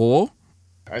North Pole.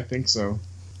 I think so.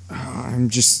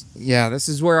 This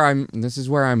is where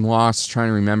I'm lost trying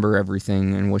to remember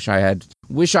everything and wish I had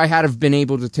have been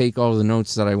able to take all the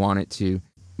notes that I wanted to.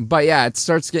 But yeah, it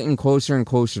starts getting closer and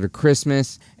closer to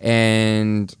Christmas,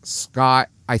 and Scott,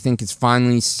 I think, has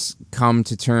finally come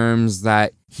to terms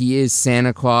that he is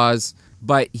Santa Claus,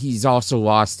 but he's also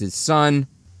lost his son.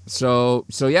 So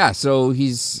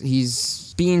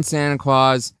he's being Santa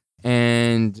Claus.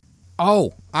 And,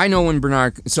 I know when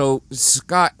Bernard... So,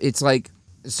 Scott,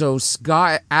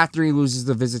 Scott, after he loses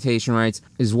the visitation rights,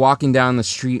 is walking down the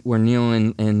street where Neil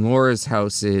and Laura's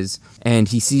house is, and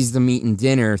he sees them eating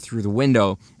dinner through the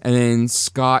window. And then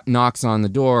Scott knocks on the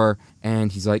door,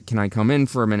 and he's like, can I come in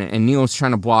for a minute? And Neil's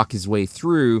trying to block his way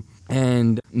through,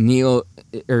 Neil's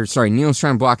trying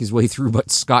to block his way through,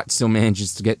 but Scott still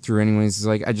manages to get through anyways. He's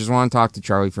like, I just want to talk to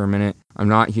Charlie for a minute. I'm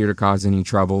not here to cause any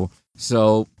trouble.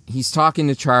 So he's talking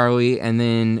to Charlie, and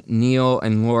then Neil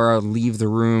and Laura leave the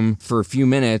room for a few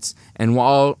minutes. And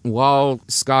while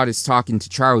Scott is talking to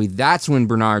Charlie, that's when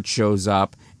Bernard shows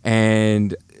up.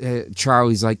 And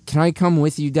Charlie's like, can I come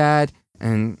with you, Dad?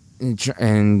 And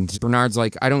Bernard's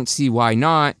like, I don't see why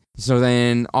not. So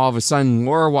then all of a sudden,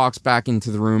 Laura walks back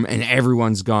into the room, and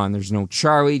everyone's gone. There's no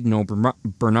Charlie, no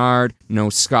Bernard, no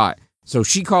Scott. So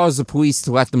she calls the police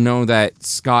to let them know that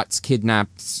Scott's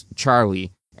kidnapped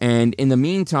Charlie. And in the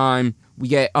meantime, we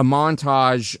get a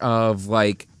montage of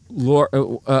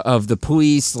of the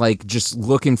police just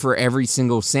looking for every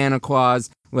single Santa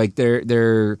Claus. Like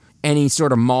they're any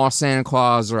sort of mall Santa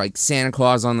Claus or Santa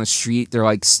Claus on the street.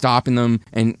 They're stopping them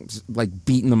and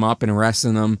beating them up and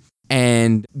arresting them.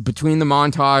 And between the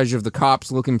montage of the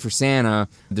cops looking for Santa,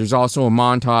 there's also a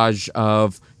montage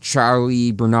of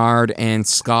Charlie, Bernard, and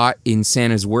Scott in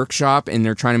Santa's workshop, and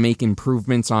they're trying to make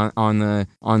improvements on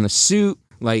the suit.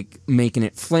 Making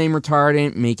it flame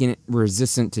retardant, making it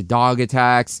resistant to dog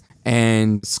attacks.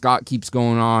 And Scott keeps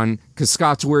going on because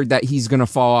Scott's worried that he's going to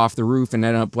fall off the roof and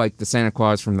end up like the Santa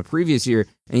Claus from the previous year.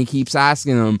 And he keeps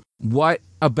asking them, what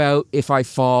about if I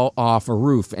fall off a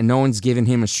roof? And no one's giving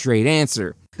him a straight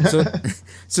answer.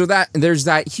 So that there's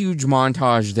that huge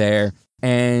montage there.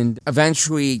 And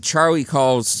eventually Charlie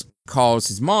calls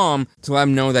his mom to let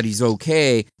him know that he's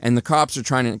okay. And the cops are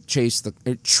trying to trace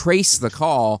the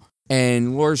call.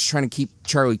 And Laura's trying to keep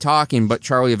Charlie talking, but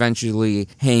Charlie eventually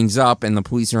hangs up and the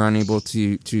police are unable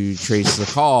to trace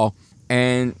the call.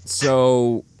 And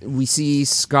so we see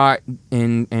Scott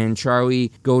and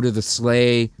Charlie go to the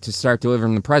sleigh to start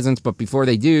delivering the presents. But before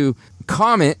they do,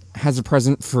 Comet has a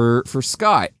present for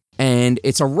Scott. And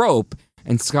it's a rope.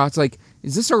 And Scott's like,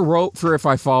 is this a rope for if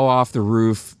I fall off the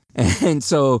roof? And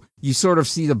so you sort of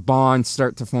see the bond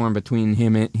start to form between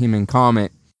him and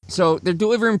Comet. So they're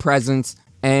delivering presents.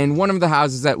 And one of the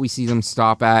houses that we see them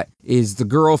stop at is the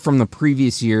girl from the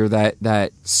previous year that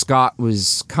Scott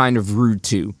was kind of rude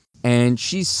to. And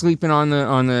she's sleeping on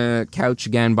the couch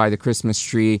again by the Christmas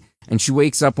tree. And she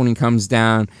wakes up when he comes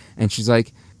down and she's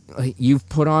like, you've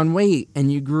put on weight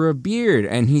and you grew a beard.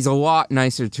 And he's a lot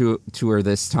nicer to her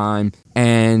this time.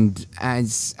 And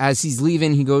as he's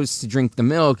leaving, he goes to drink the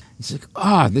milk. He's like,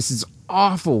 this is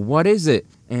awful. What is it?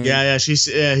 And he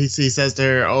says to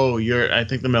her, I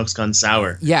think the milk's gone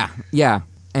sour. Yeah.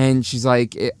 And she's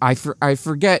like, I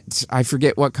forget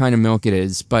what kind of milk it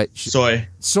is, but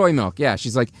soy milk. Yeah.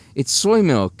 She's like, it's soy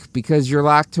milk because you're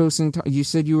you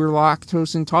said you were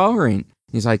lactose intolerant.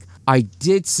 He's like, I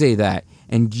did say that.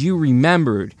 And you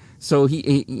remembered. So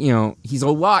he's a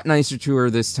lot nicer to her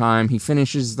this time. He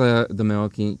finishes the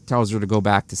milk. He tells her to go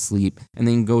back to sleep, and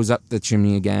then goes up the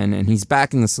chimney again. And he's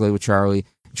back in the sleigh with Charlie.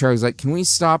 Charlie's like, "Can we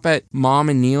stop at Mom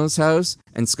and Neil's house?"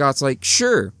 And Scott's like,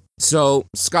 "Sure." So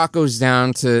Scott goes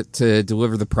down to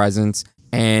deliver the presents,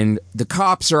 and the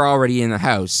cops are already in the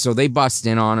house. So they bust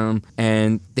in on him,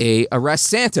 and they arrest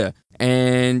Santa.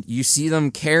 And you see them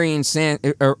carrying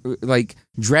Santa, like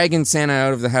dragging Santa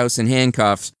out of the house in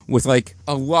handcuffs with like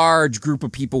a large group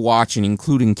of people watching,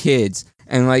 including kids.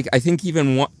 And like, I think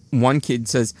even one kid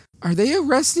says, "Are they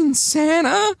arresting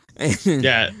Santa?"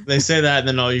 Yeah, they say that, and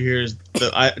then all you hear is,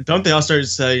 don't they all start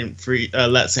saying "free,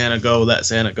 let Santa go,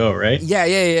 right?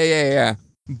 Yeah.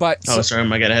 But sorry, I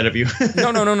might get ahead of you.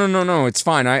 No. It's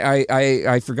fine.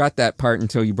 I forgot that part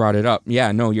until you brought it up.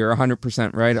 Yeah, no, you're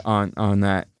 100% right on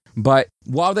that. But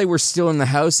while they were still in the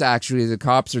house, actually, the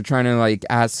cops are trying to like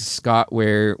ask Scott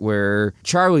where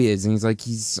Charlie is, and he's like,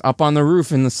 he's up on the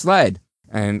roof in the sled.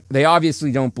 And they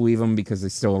obviously don't believe him because they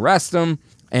still arrest him.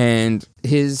 And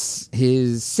his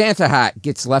Santa hat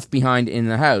gets left behind in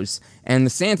the house. And the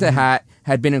Santa hat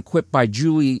had been equipped by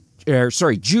Judy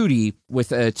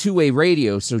with a two-way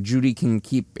radio, so Judy can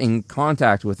keep in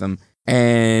contact with him.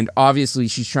 And obviously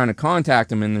she's trying to contact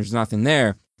him, and there's nothing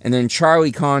there. And then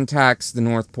Charlie contacts the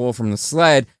North Pole from the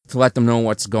sled to let them know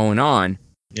what's going on.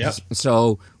 Yep.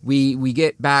 So we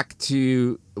go back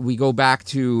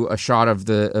to a shot of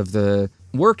the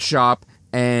workshop,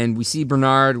 and we see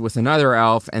Bernard with another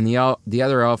elf, and the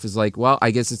other elf is like, "Well, I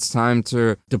guess it's time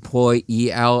to deploy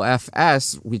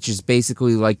ELFS," which is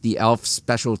basically like the Elf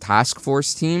Special Task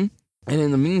Force team. And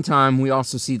in the meantime, we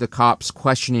also see the cops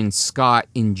questioning Scott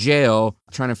in jail,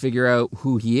 trying to figure out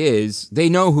who he is. They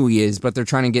know who he is, but they're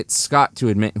trying to get Scott to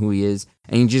admit who he is.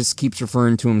 And he just keeps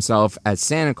referring to himself as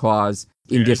Santa Claus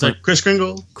in different... like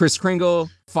Kris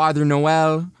Kringle, Father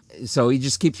Noel. So he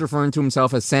just keeps referring to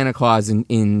himself as Santa Claus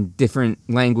in different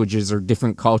languages or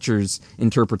different cultures'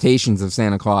 interpretations of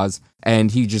Santa Claus. And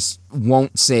he just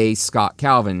won't say Scott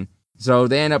Calvin. So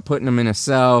they end up putting him in a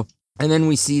cell. And then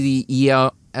we see the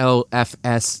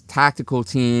ELFS tactical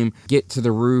team get to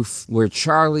the roof where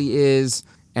Charlie is,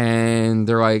 and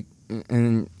they're like,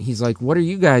 and he's like, "What are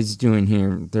you guys doing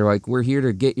here?" They're like, "We're here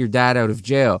to get your dad out of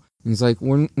jail." And he's like,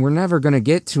 "We're never gonna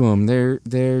get to him.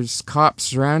 There's cops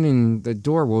surrounding the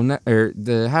door.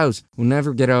 The house. We'll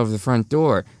never get out of the front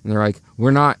door." And they're like,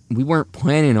 "We weren't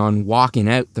planning on walking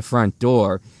out the front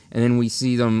door." And then we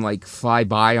see them like fly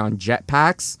by on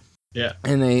jetpacks. Yeah.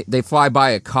 And they fly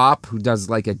by a cop who does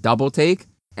like a double take.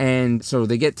 And so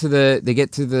they get to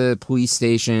the police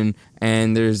station,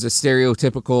 and there's a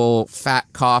stereotypical fat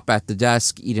cop at the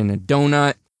desk eating a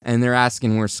donut, and they're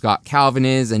asking where Scott Calvin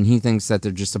is, and he thinks that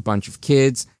they're just a bunch of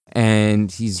kids,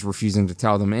 and he's refusing to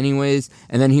tell them anyways.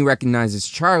 And then he recognizes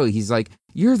Charlie. He's like,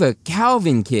 "You're the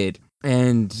Calvin kid."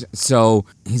 And so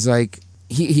he's like,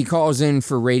 he calls in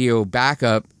for radio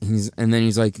backup, and then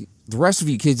he's like, "The rest of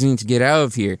you kids need to get out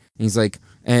of here." And he's like,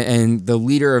 and the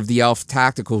leader of the elf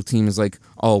tactical team is like,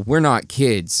 "Oh, we're not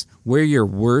kids. We're your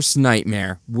worst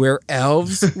nightmare. We're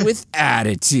elves with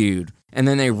attitude." And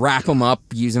then they wrap him up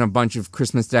using a bunch of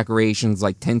Christmas decorations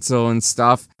like tinsel and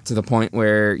stuff to the point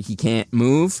where he can't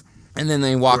move. And then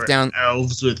they walk down.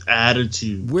 Elves with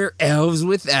attitude. We're elves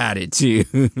with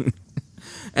attitude.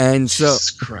 And so.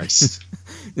 Jesus Christ.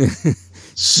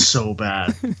 So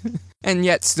bad. And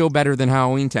yet still better than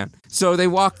Halloween Town. So they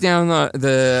walk down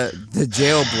the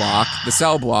jail block, the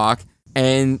cell block,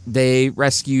 and they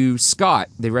rescue Scott.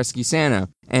 They rescue Santa.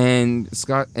 And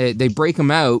Scott, they break him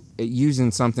out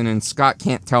using something, and Scott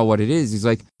can't tell what it is. He's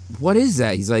like, "What is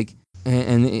that?" He's like,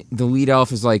 and the lead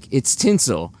elf is like, "It's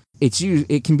tinsel.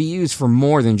 It can be used for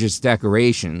more than just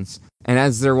decorations." And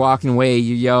as they're walking away,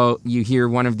 you hear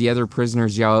one of the other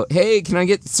prisoners yell, "Hey, can I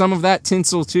get some of that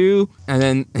tinsel too?" And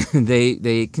then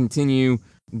they continue,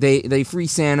 they free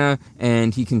Santa,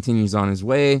 and he continues on his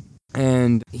way.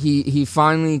 And he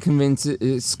finally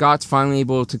Scott's finally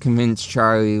able to convince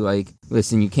Charlie, like,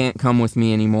 "Listen, you can't come with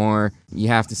me anymore. You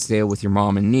have to stay with your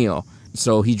mom and Neil."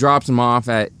 So he drops him off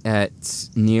at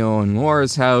Neil and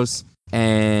Laura's house,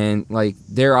 and like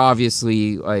they're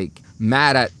obviously like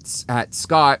mad at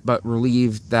Scott, but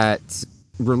relieved at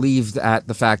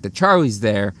the fact that Charlie's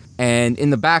there. And in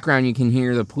the background, you can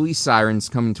hear the police sirens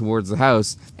coming towards the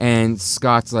house. And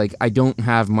Scott's like, "I don't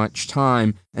have much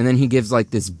time." And then he gives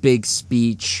like this big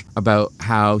speech about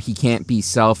how he can't be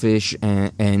selfish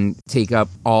and take up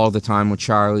all the time with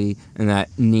Charlie, and that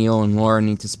Neil and Laura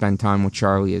need to spend time with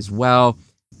Charlie as well.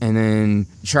 And then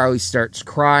Charlie starts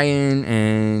crying,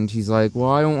 and he's like, well,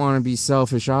 I don't want to be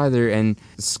selfish either. And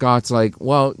Scott's like,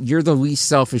 well, you're the least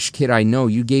selfish kid I know.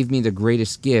 You gave me the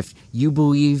greatest gift. You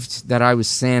believed that I was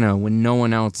Santa when no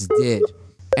one else did.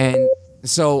 And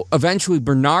so eventually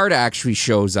Bernard actually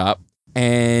shows up,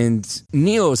 and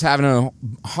Neil is having a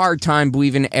hard time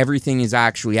believing everything is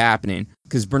actually happening.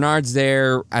 Because Bernard's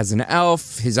there as an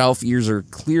elf. His elf ears are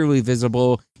clearly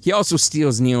visible. He also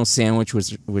steals Neil's sandwich,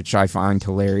 which I find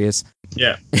hilarious.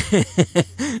 Yeah.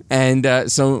 And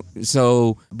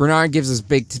so Bernard gives this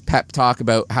big pep talk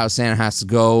about how Santa has to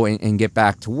go and get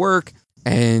back to work.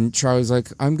 And Charlie's like,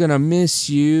 I'm going to miss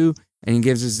you. And he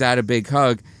gives his dad a big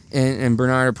hug. And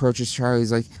Bernard approaches Charlie.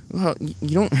 He's like, well,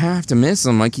 you don't have to miss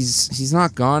him. Like, he's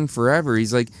not gone forever.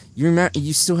 He's like,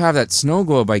 you still have that snow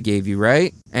globe I gave you,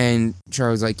 right? And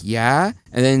Charlie's like, yeah.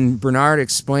 And then Bernard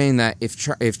explained that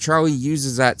if Charlie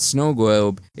uses that snow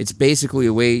globe, it's basically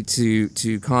a way to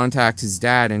contact his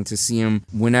dad and to see him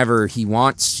whenever he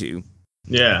wants to.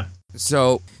 Yeah.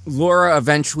 So Laura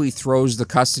eventually throws the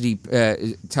custody,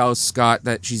 tells Scott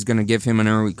that she's going to give him an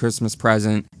early Christmas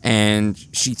present, and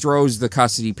she throws the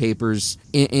custody papers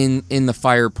in the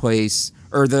fireplace,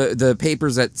 or the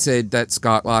papers that said that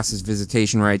Scott lost his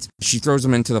visitation rights. She throws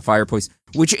them into the fireplace,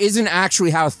 which isn't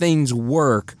actually how things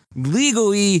work.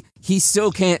 Legally, he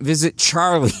still can't visit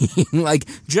Charlie. Like,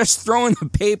 just throwing the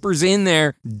papers in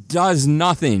there does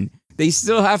nothing. They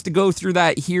still have to go through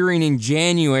that hearing in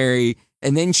January.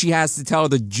 And then she has to tell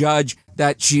the judge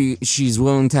that she's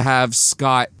willing to have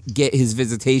Scott get his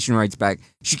visitation rights back.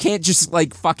 She can't just,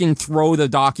 like, fucking throw the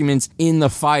documents in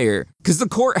the fire. Because the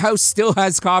courthouse still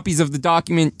has copies of the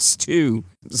documents, too.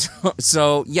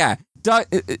 So yeah.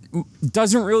 It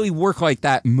doesn't really work like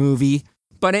that, movie.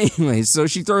 But anyway, so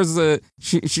she throws the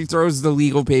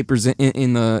legal papers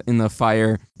in the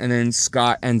fire. And then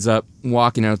Scott ends up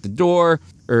walking out the door,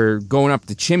 or going up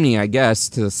the chimney, I guess,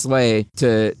 to the sleigh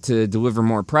to deliver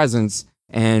more presents.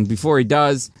 And before he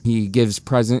does, he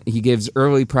gives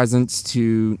early presents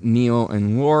to Neil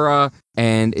and Laura,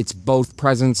 and it's both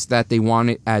presents that they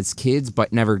wanted as kids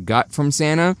but never got from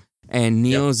Santa. And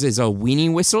Neil's is a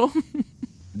weenie whistle,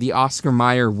 the Oscar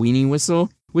Mayer weenie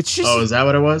whistle, which just is that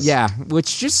what it was? Yeah,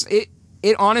 which just it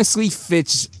honestly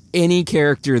fits any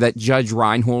character that Judge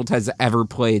Reinhold has ever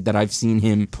played that I've seen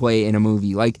him play in a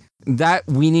movie. Like, that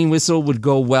weenie whistle would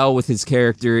go well with his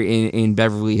character in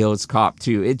Beverly Hills Cop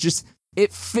 2.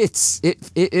 It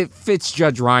fits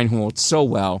Judge Reinhold so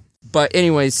well. But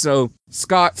anyway, so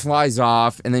Scott flies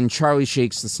off, and then Charlie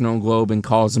shakes the snow globe and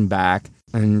calls him back.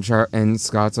 And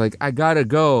Scott's like, I gotta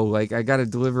go. Like, I gotta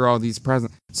deliver all these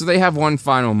presents. So they have one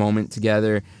final moment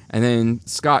together, and then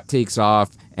Scott takes off.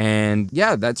 And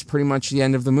yeah, that's pretty much the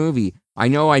end of the movie. I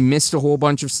know I missed a whole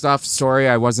bunch of stuff. Sorry,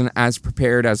 I wasn't as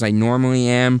prepared as I normally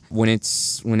am when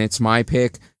it's my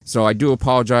pick. So I do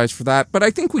apologize for that. But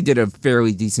I think we did a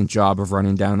fairly decent job of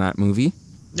running down that movie.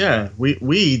 Yeah,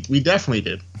 we definitely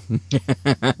did.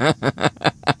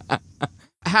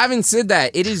 Having said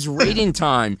that, it is rating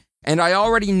time. And I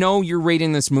already know you're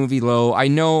rating this movie low. I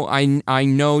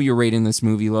know you're rating this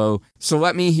movie low. So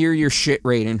let me hear your shit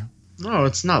rating. No,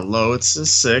 it's not low. It's a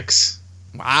 6.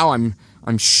 Wow,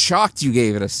 I'm shocked you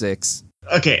gave it a 6.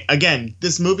 Okay, again,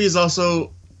 this movie is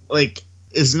also, like,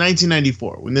 is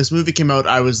 1994. When this movie came out,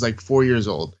 I was, like, 4 years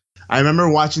old. I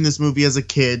remember watching this movie as a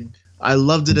kid. I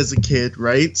loved it as a kid,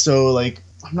 right? So, like,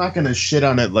 I'm not gonna shit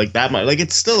on it, like, that much. Like,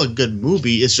 it's still a good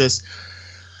movie. It's just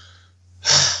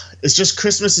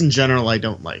Christmas in general I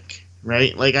don't like,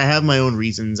 right? Like, I have my own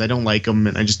reasons. I don't like them,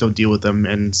 and I just don't deal with them.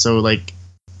 And so, like,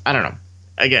 I don't know.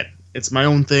 Again, it's my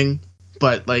own thing,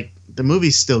 but, like, the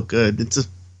movie's still good.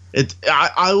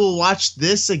 I will watch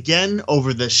this again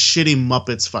over the shitty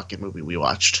Muppets fucking movie we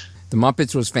watched. The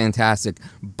Muppets was fantastic.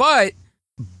 But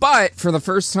for the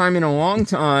first time in a long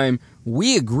time,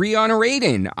 we agree on a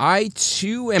rating. I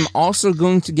too am also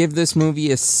going to give this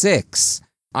movie a 6.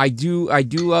 I do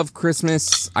love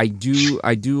Christmas. I do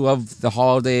love the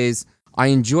holidays. I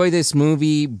enjoy this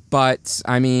movie, but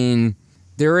I mean,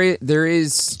 there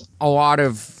is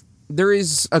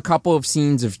a couple of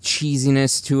scenes of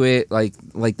cheesiness to it,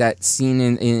 like that scene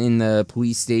in the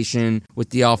police station with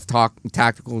the elf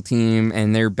tactical team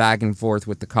and they're back and forth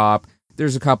with the cop.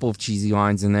 There's a couple of cheesy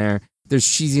lines in there. There's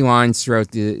cheesy lines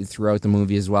throughout the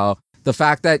movie as well. The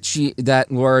fact that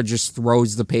Laura just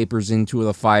throws the papers into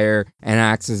the fire and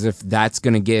acts as if that's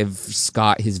going to give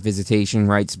Scott his visitation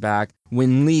rights back,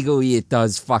 when legally it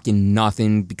does fucking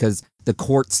nothing because the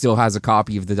court still has a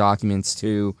copy of the documents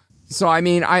too. So, I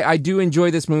mean, I do enjoy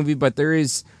this movie, but there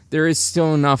is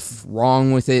still enough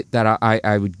wrong with it that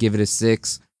I would give it a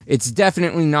 6. It's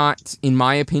definitely not, in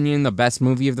my opinion, the best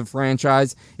movie of the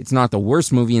franchise. It's not the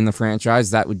worst movie in the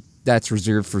franchise. That's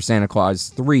reserved for Santa Claus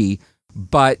 3.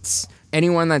 But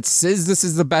anyone that says this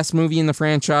is the best movie in the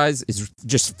franchise is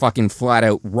just fucking flat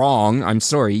out wrong. I'm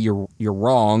sorry, you're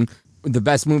wrong. The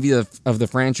best movie of the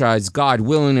franchise, God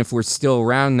willing, if we're still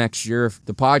around next year, if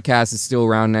the podcast is still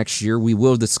around next year, we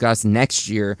will discuss next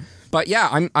year. But yeah,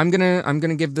 I'm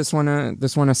gonna give this one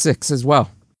a 6 as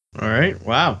well. All right,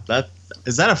 wow,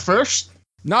 is that a first?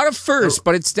 Not a first,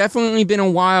 but it's definitely been a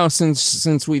while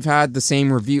since we've had the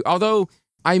same review. Although,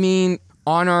 I mean,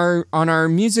 on our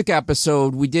music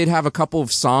episode, we did have a couple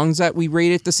of songs that we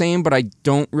rated the same, but I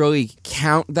don't really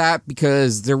count that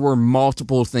because there were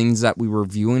multiple things that we were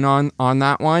reviewing on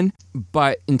that one.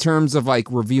 But in terms of like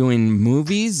reviewing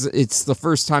movies, it's the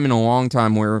first time in a long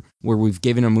time where we've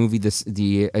given a movie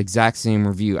the exact same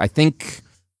review. I think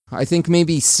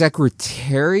maybe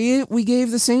Secretariat we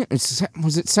gave the same.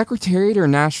 Was it Secretariat or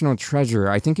National Treasure?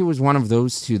 I think it was one of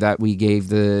those two that we gave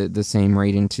the same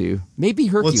rating to. Maybe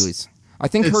Hercules. I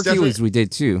think Hercules we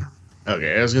did too.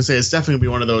 Okay, I was gonna say it's definitely gonna be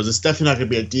one of those. It's definitely not gonna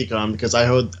be a decom because I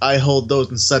hold those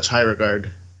in such high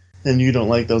regard, and you don't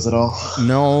like those at all.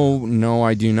 No,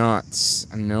 I do not.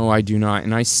 No, I do not,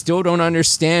 and I still don't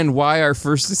understand why our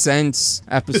First Descent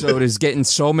episode is getting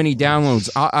so many downloads.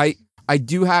 I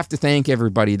do have to thank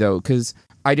everybody though, because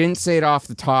I didn't say it off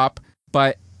the top,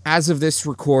 but as of this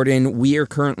recording, we are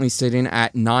currently sitting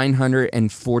at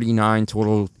 949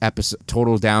 total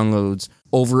downloads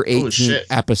over 18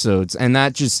 episodes, and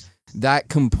that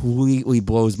completely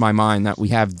blows my mind that we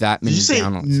have that many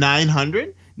downloads. Did you say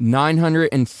 900?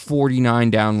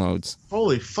 949 downloads.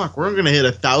 Holy fuck, we're gonna hit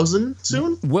 1,000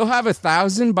 soon? We'll have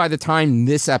 1,000 by the time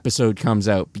this episode comes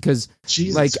out, because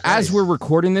as we're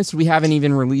recording this, we haven't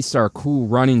even released our Cool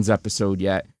Runnings episode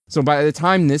yet. So by the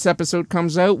time this episode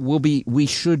comes out, we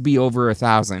should be over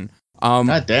 1,000.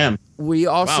 God damn. We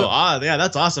also yeah,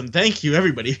 that's awesome. Thank you,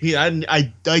 everybody.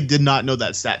 I did not know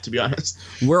that stat, to be honest.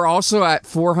 We're also at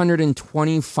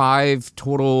 425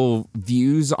 total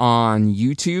views on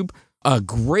YouTube. A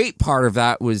great part of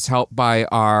that was helped by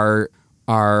our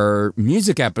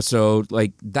music episode.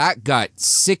 Like, that got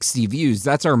 60 views.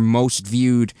 That's our most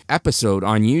viewed episode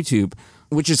on YouTube,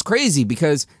 which is crazy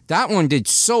because that one did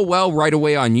so well right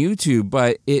away on YouTube,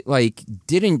 but it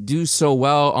didn't do so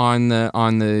well on the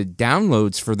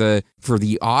downloads for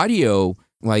the audio.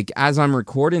 Like, as I'm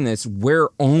recording this, we're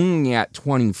only at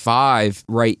 25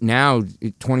 right now,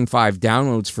 25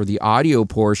 downloads for the audio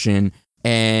portion.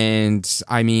 And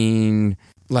I mean,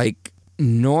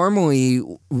 normally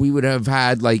we would have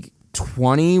had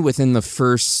 20 within the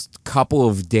first couple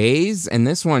of days, and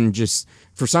this one just,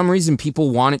 for some reason,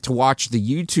 people wanted to watch the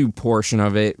YouTube portion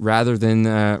of it rather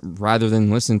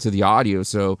than listen to the audio.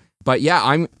 So, but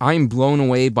yeah, I'm blown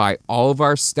away by all of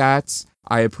our stats.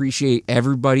 I appreciate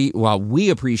everybody. Well, we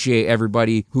appreciate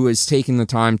everybody who has taken the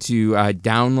time to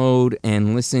download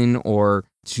and listen or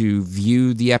to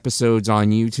view the episodes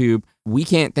on YouTube. We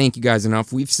can't thank you guys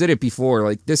enough. We've said it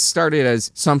before, this started as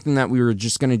something that we were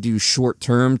just going to do short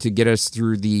term to get us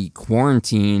through the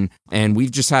quarantine, and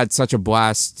we've just had such a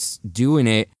blast doing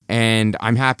it, and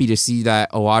I'm happy to see that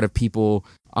a lot of people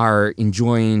are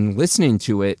enjoying listening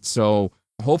to it. So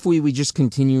hopefully we just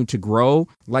continue to grow.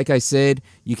 Like I said,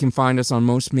 you can find us on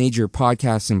most major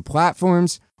podcasts and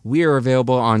platforms. We are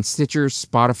available on Stitcher,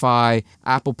 Spotify,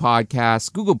 Apple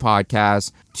Podcasts, Google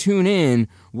Podcasts, TuneIn.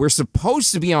 We're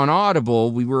supposed to be on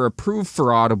Audible. We were approved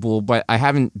for Audible, but I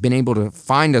haven't been able to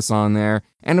find us on there.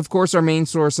 And of course, our main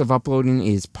source of uploading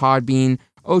is Podbean,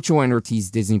 Ocho and Ortiz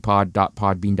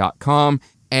DisneyPod.podbean.com.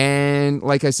 And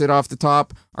like I said off the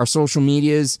top, our social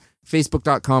medias,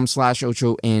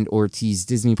 Facebook.com/Ocho and Ortiz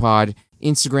DisneyPod,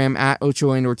 Instagram at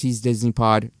Ocho and Ortiz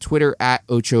DisneyPod, Twitter at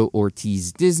Ocho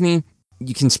Ortiz Disney.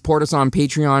 You can support us on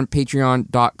Patreon,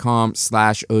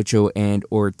 patreon.com/Ocho and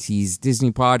Ortiz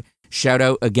DisneyPod. Shout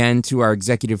out again to our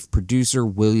executive producer,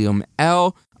 William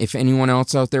L. If anyone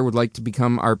else out there would like to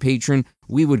become our patron,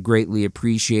 we would greatly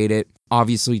appreciate it.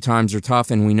 Obviously, times are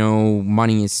tough, and we know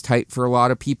money is tight for a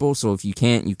lot of people, so if you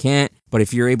can't, you can't. But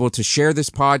if you're able to share this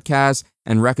podcast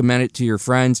and recommend it to your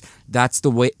friends, that's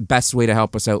the best way to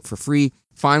help us out for free.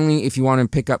 Finally, if you want to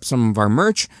pick up some of our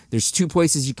merch, there's two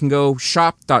places you can go: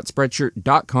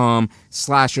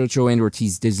 shop.spreadshirt.com/Ocho and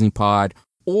Ortiz DisneyPod,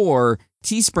 or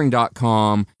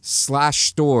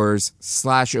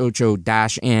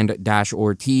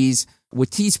teespring.com/stores/Ocho-and-Ortiz. With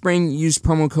Teespring, use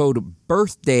promo code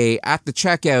BIRTHDAY at the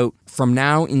checkout from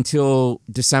now until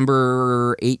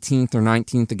December 18th or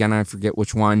 19th. Again, I forget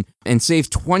which one. And save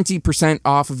 20%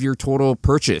 off of your total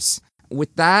purchase.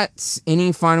 with that,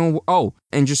 any final... Oh,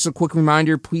 and just a quick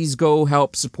reminder, please go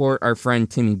help support our friend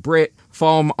Timmy Britt.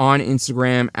 Follow him on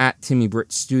Instagram at Timmy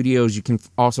Britt Studios. You can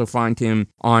also find him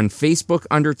on Facebook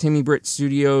under Timmy Britt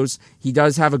Studios. He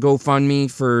does have a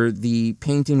GoFundMe for the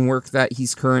painting work that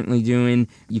he's currently doing.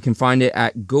 You can find it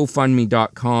at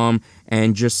gofundme.com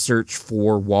and just search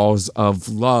for Walls of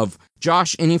Love.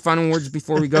 Josh, any final words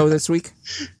before we go this week?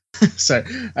 Sorry,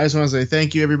 I just want to say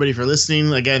thank you everybody for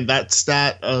listening. Again, that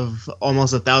stat of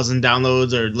almost 1,000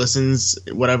 downloads or listens,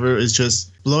 whatever, is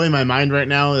just blowing my mind right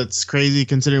now. It's crazy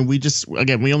considering we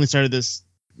only started this,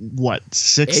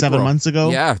 7 months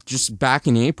ago? Yeah, just back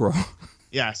in April.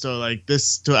 Yeah, so like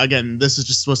this is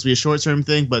just supposed to be a short-term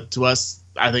thing, but to us,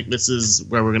 I think this is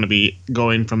where we're going to be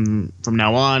going from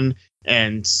now on.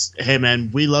 And hey, man,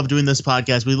 we love doing this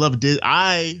podcast. We love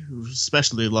I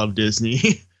especially love Disney.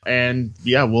 And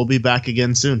yeah, we'll be back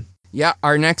again soon. Yeah,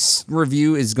 our next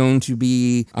review is going to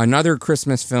be another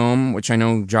Christmas film, which I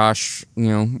know Josh,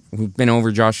 we've been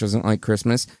over. Josh doesn't like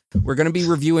Christmas. We're going to be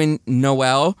reviewing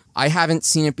Noelle. I haven't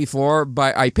seen it before,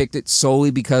 but I picked it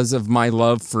solely because of my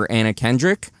love for Anna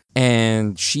Kendrick.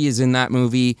 And she is in that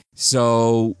movie.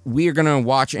 So we are going to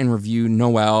watch and review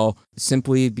Noelle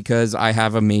simply because I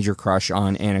have a major crush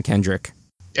on Anna Kendrick.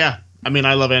 Yeah, I mean,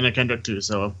 I love Anna Kendrick too,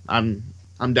 so I'm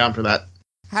down for that.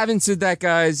 Having said that,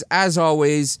 guys, as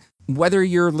always, whether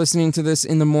you're listening to this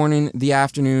in the morning, the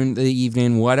afternoon, the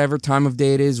evening, whatever time of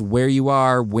day it is, where you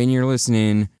are, when you're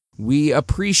listening, we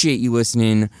appreciate you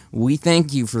listening. We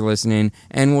thank you for listening,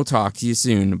 and we'll talk to you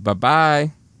soon.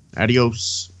 Bye-bye.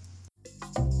 Adios.